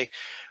going, okay,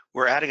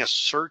 we're adding a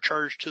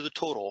surcharge to the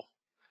total,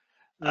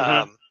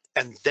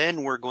 and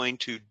then we're going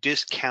to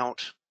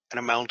discount an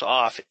amount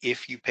off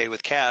if you pay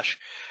with cash,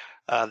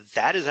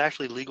 that is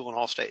actually legal in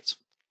all states.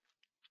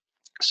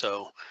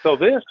 So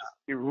this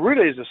it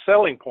really is a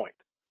selling point.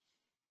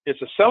 It's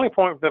a selling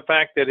point for the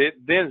fact that it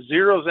then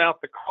zeroes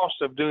out the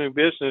cost of doing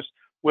business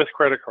with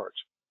credit cards.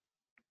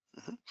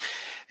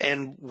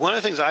 And one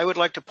of the things I would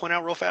like to point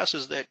out real fast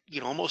is that,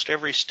 almost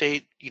every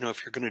state,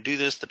 if you're going to do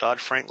this, the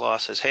Dodd-Frank law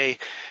says, hey,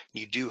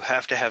 you do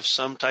have to have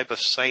some type of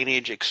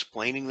signage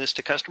explaining this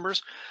to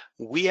customers.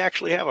 We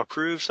actually have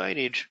approved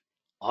signage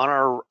on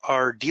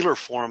our dealer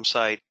forum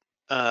site.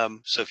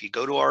 So if you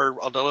go to our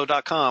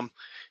Aldelo.com,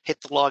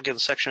 hit the login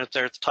section up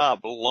there at the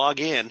top, log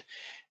in,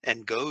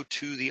 and go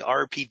to the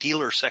RP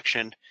dealer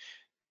section,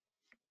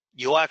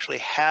 you'll actually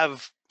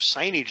have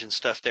signage and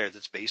stuff there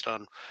that's based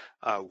on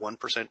 1%,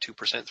 2%, 3%,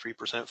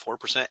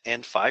 4%,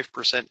 and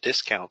 5%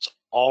 discounts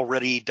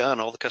already done.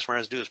 All the customer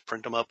has to do is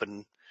print them up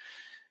and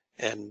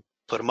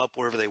put them up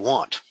wherever they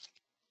want.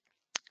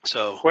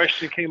 So,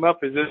 question came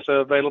up: is this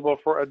available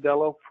for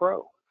Aldelo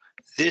Pro?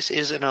 This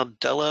is an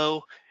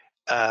Aldelo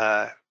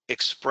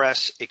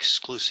Express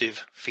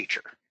exclusive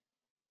feature.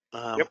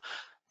 Yep.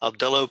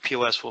 Aldelo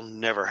POS will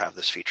never have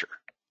this feature.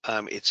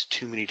 It's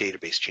too many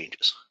database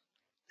changes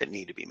that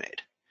need to be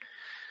made.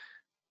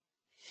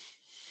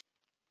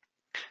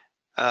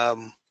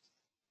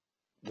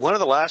 One of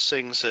the last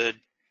things that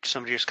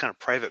somebody just kind of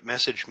private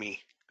messaged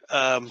me,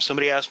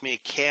 somebody asked me,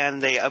 can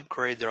they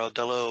upgrade their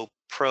Aldelo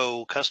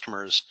Pro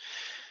customers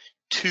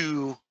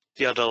to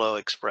the Aldelo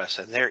Express?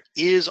 And there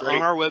is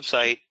on our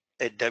website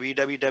at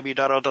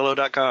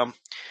www.aldelo.com,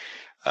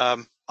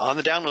 on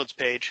the downloads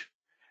page,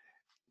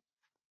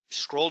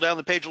 scroll down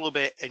the page a little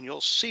bit, and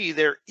you'll see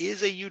there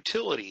is a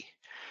utility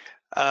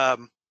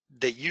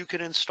that you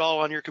can install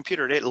on your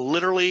computer. And it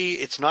literally,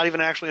 it's not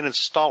even actually an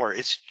installer.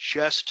 It's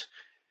just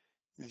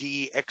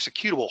the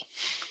executable.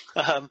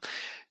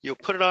 You'll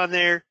put it on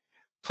there,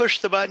 push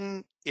the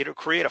button, it'll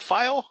create a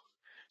file.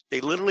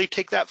 They literally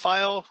take that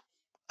file,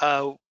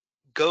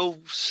 go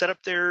set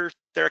up their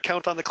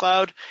account on the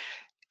cloud,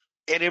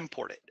 and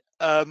import it.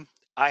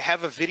 I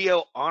have a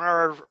video on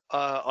our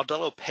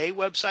Aldelo Pay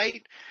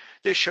website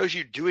that shows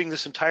you doing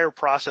this entire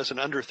process in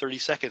under 30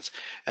 seconds,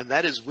 and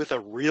that is with a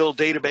real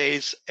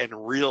database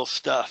and real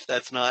stuff.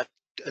 That's not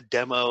a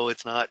demo,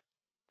 it's not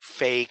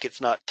fake,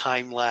 it's not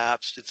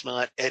time-lapsed, it's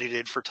not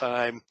edited for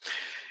time,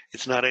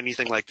 it's not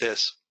anything like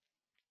this.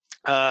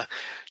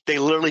 They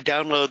literally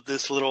download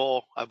this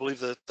little, I believe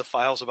the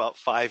file's about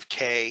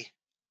 5K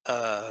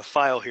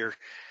file here,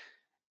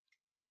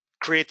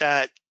 create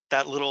that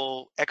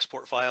little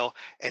export file,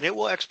 and it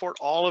will export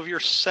all of your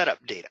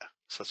setup data.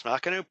 So it's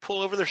not going to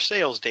pull over their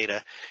sales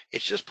data.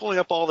 It's just pulling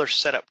up all their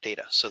setup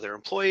data. So their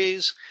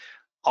employees,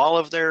 all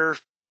of their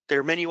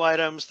menu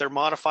items, their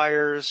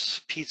modifiers,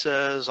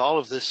 pizzas, all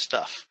of this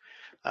stuff.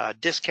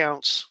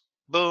 Discounts,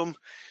 boom,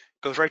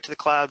 goes right to the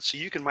cloud, so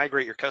you can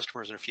migrate your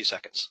customers in a few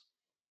seconds.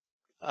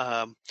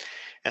 And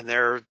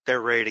they're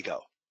ready to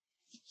go.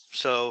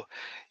 So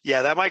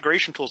yeah, that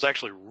migration tool is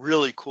actually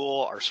really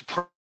cool. Our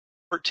support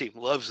team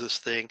loves this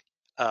thing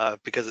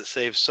because it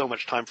saves so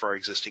much time for our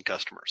existing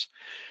customers.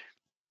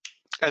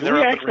 And they're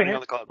up and running on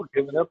the cloud.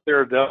 Giving up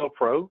their Aldelo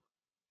Pro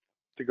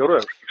to go to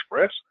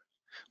Express?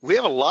 We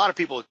have a lot of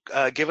people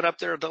giving up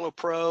their Aldelo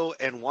Pro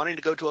and wanting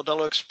to go to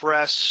Aldelo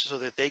Express so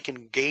that they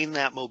can gain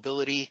that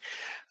mobility,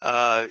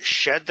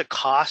 shed the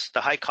cost,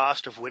 the high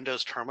cost of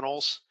Windows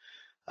terminals.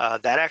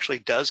 That actually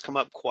does come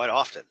up quite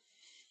often.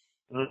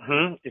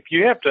 If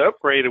you have to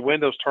upgrade a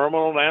Windows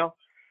terminal now,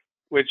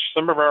 which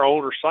some of our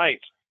older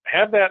sites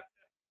have that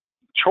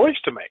choice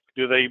to make.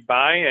 Do they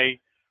buy a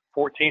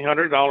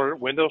 $1,400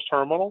 Windows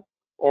terminal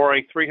or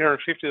a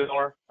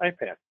 $350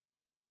 iPad?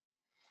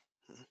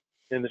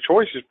 And the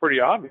choice is pretty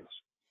obvious.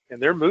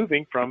 And they're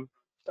moving from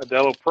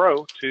Aldelo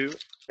Pro to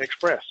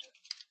Express.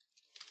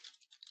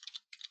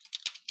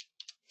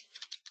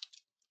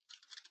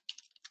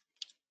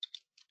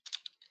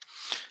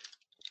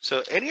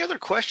 So any other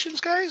questions,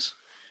 guys?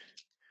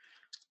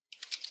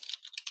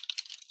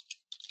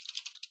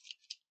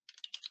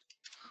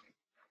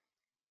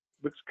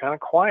 Looks kind of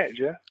quiet,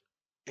 Jeff.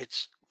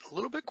 It's a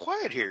little bit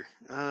quiet here.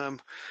 Okay.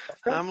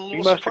 I'm a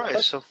little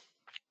surprised. So,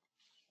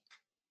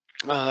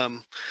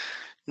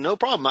 no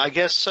problem. I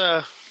guess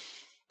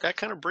that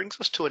kind of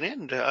brings us to an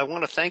end. I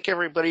want to thank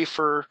everybody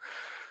for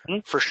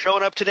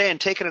showing up today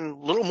and taking a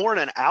little more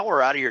than an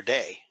hour out of your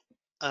day.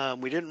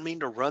 We didn't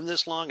mean to run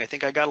this long. I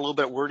think I got a little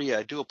bit wordy.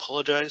 I do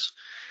apologize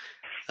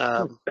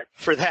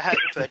for that.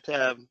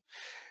 But,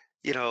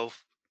 you know,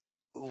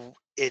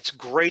 it's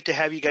great to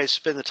have you guys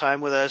spend the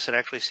time with us and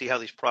actually see how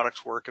these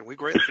products work, and we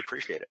greatly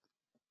appreciate it.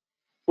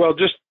 Well,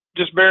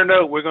 just bear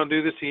note, we're going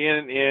to do this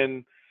again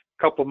in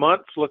a couple of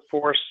months. Look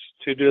for us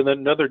to do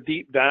another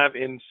deep dive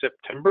in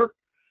September,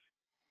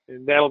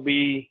 and that'll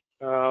be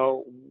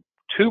 2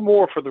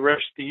 more for the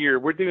rest of the year.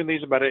 We're doing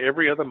these about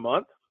every other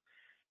month,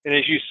 and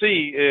as you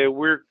see,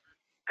 we're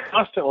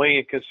constantly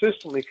and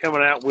consistently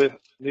coming out with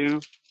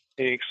new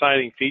and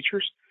exciting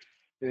features.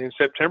 And in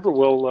September,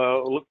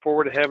 we'll look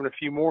forward to having a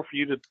few more for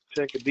you to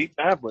take a deep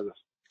dive with us.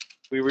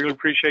 We really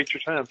appreciate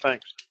your time.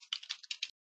 Thanks.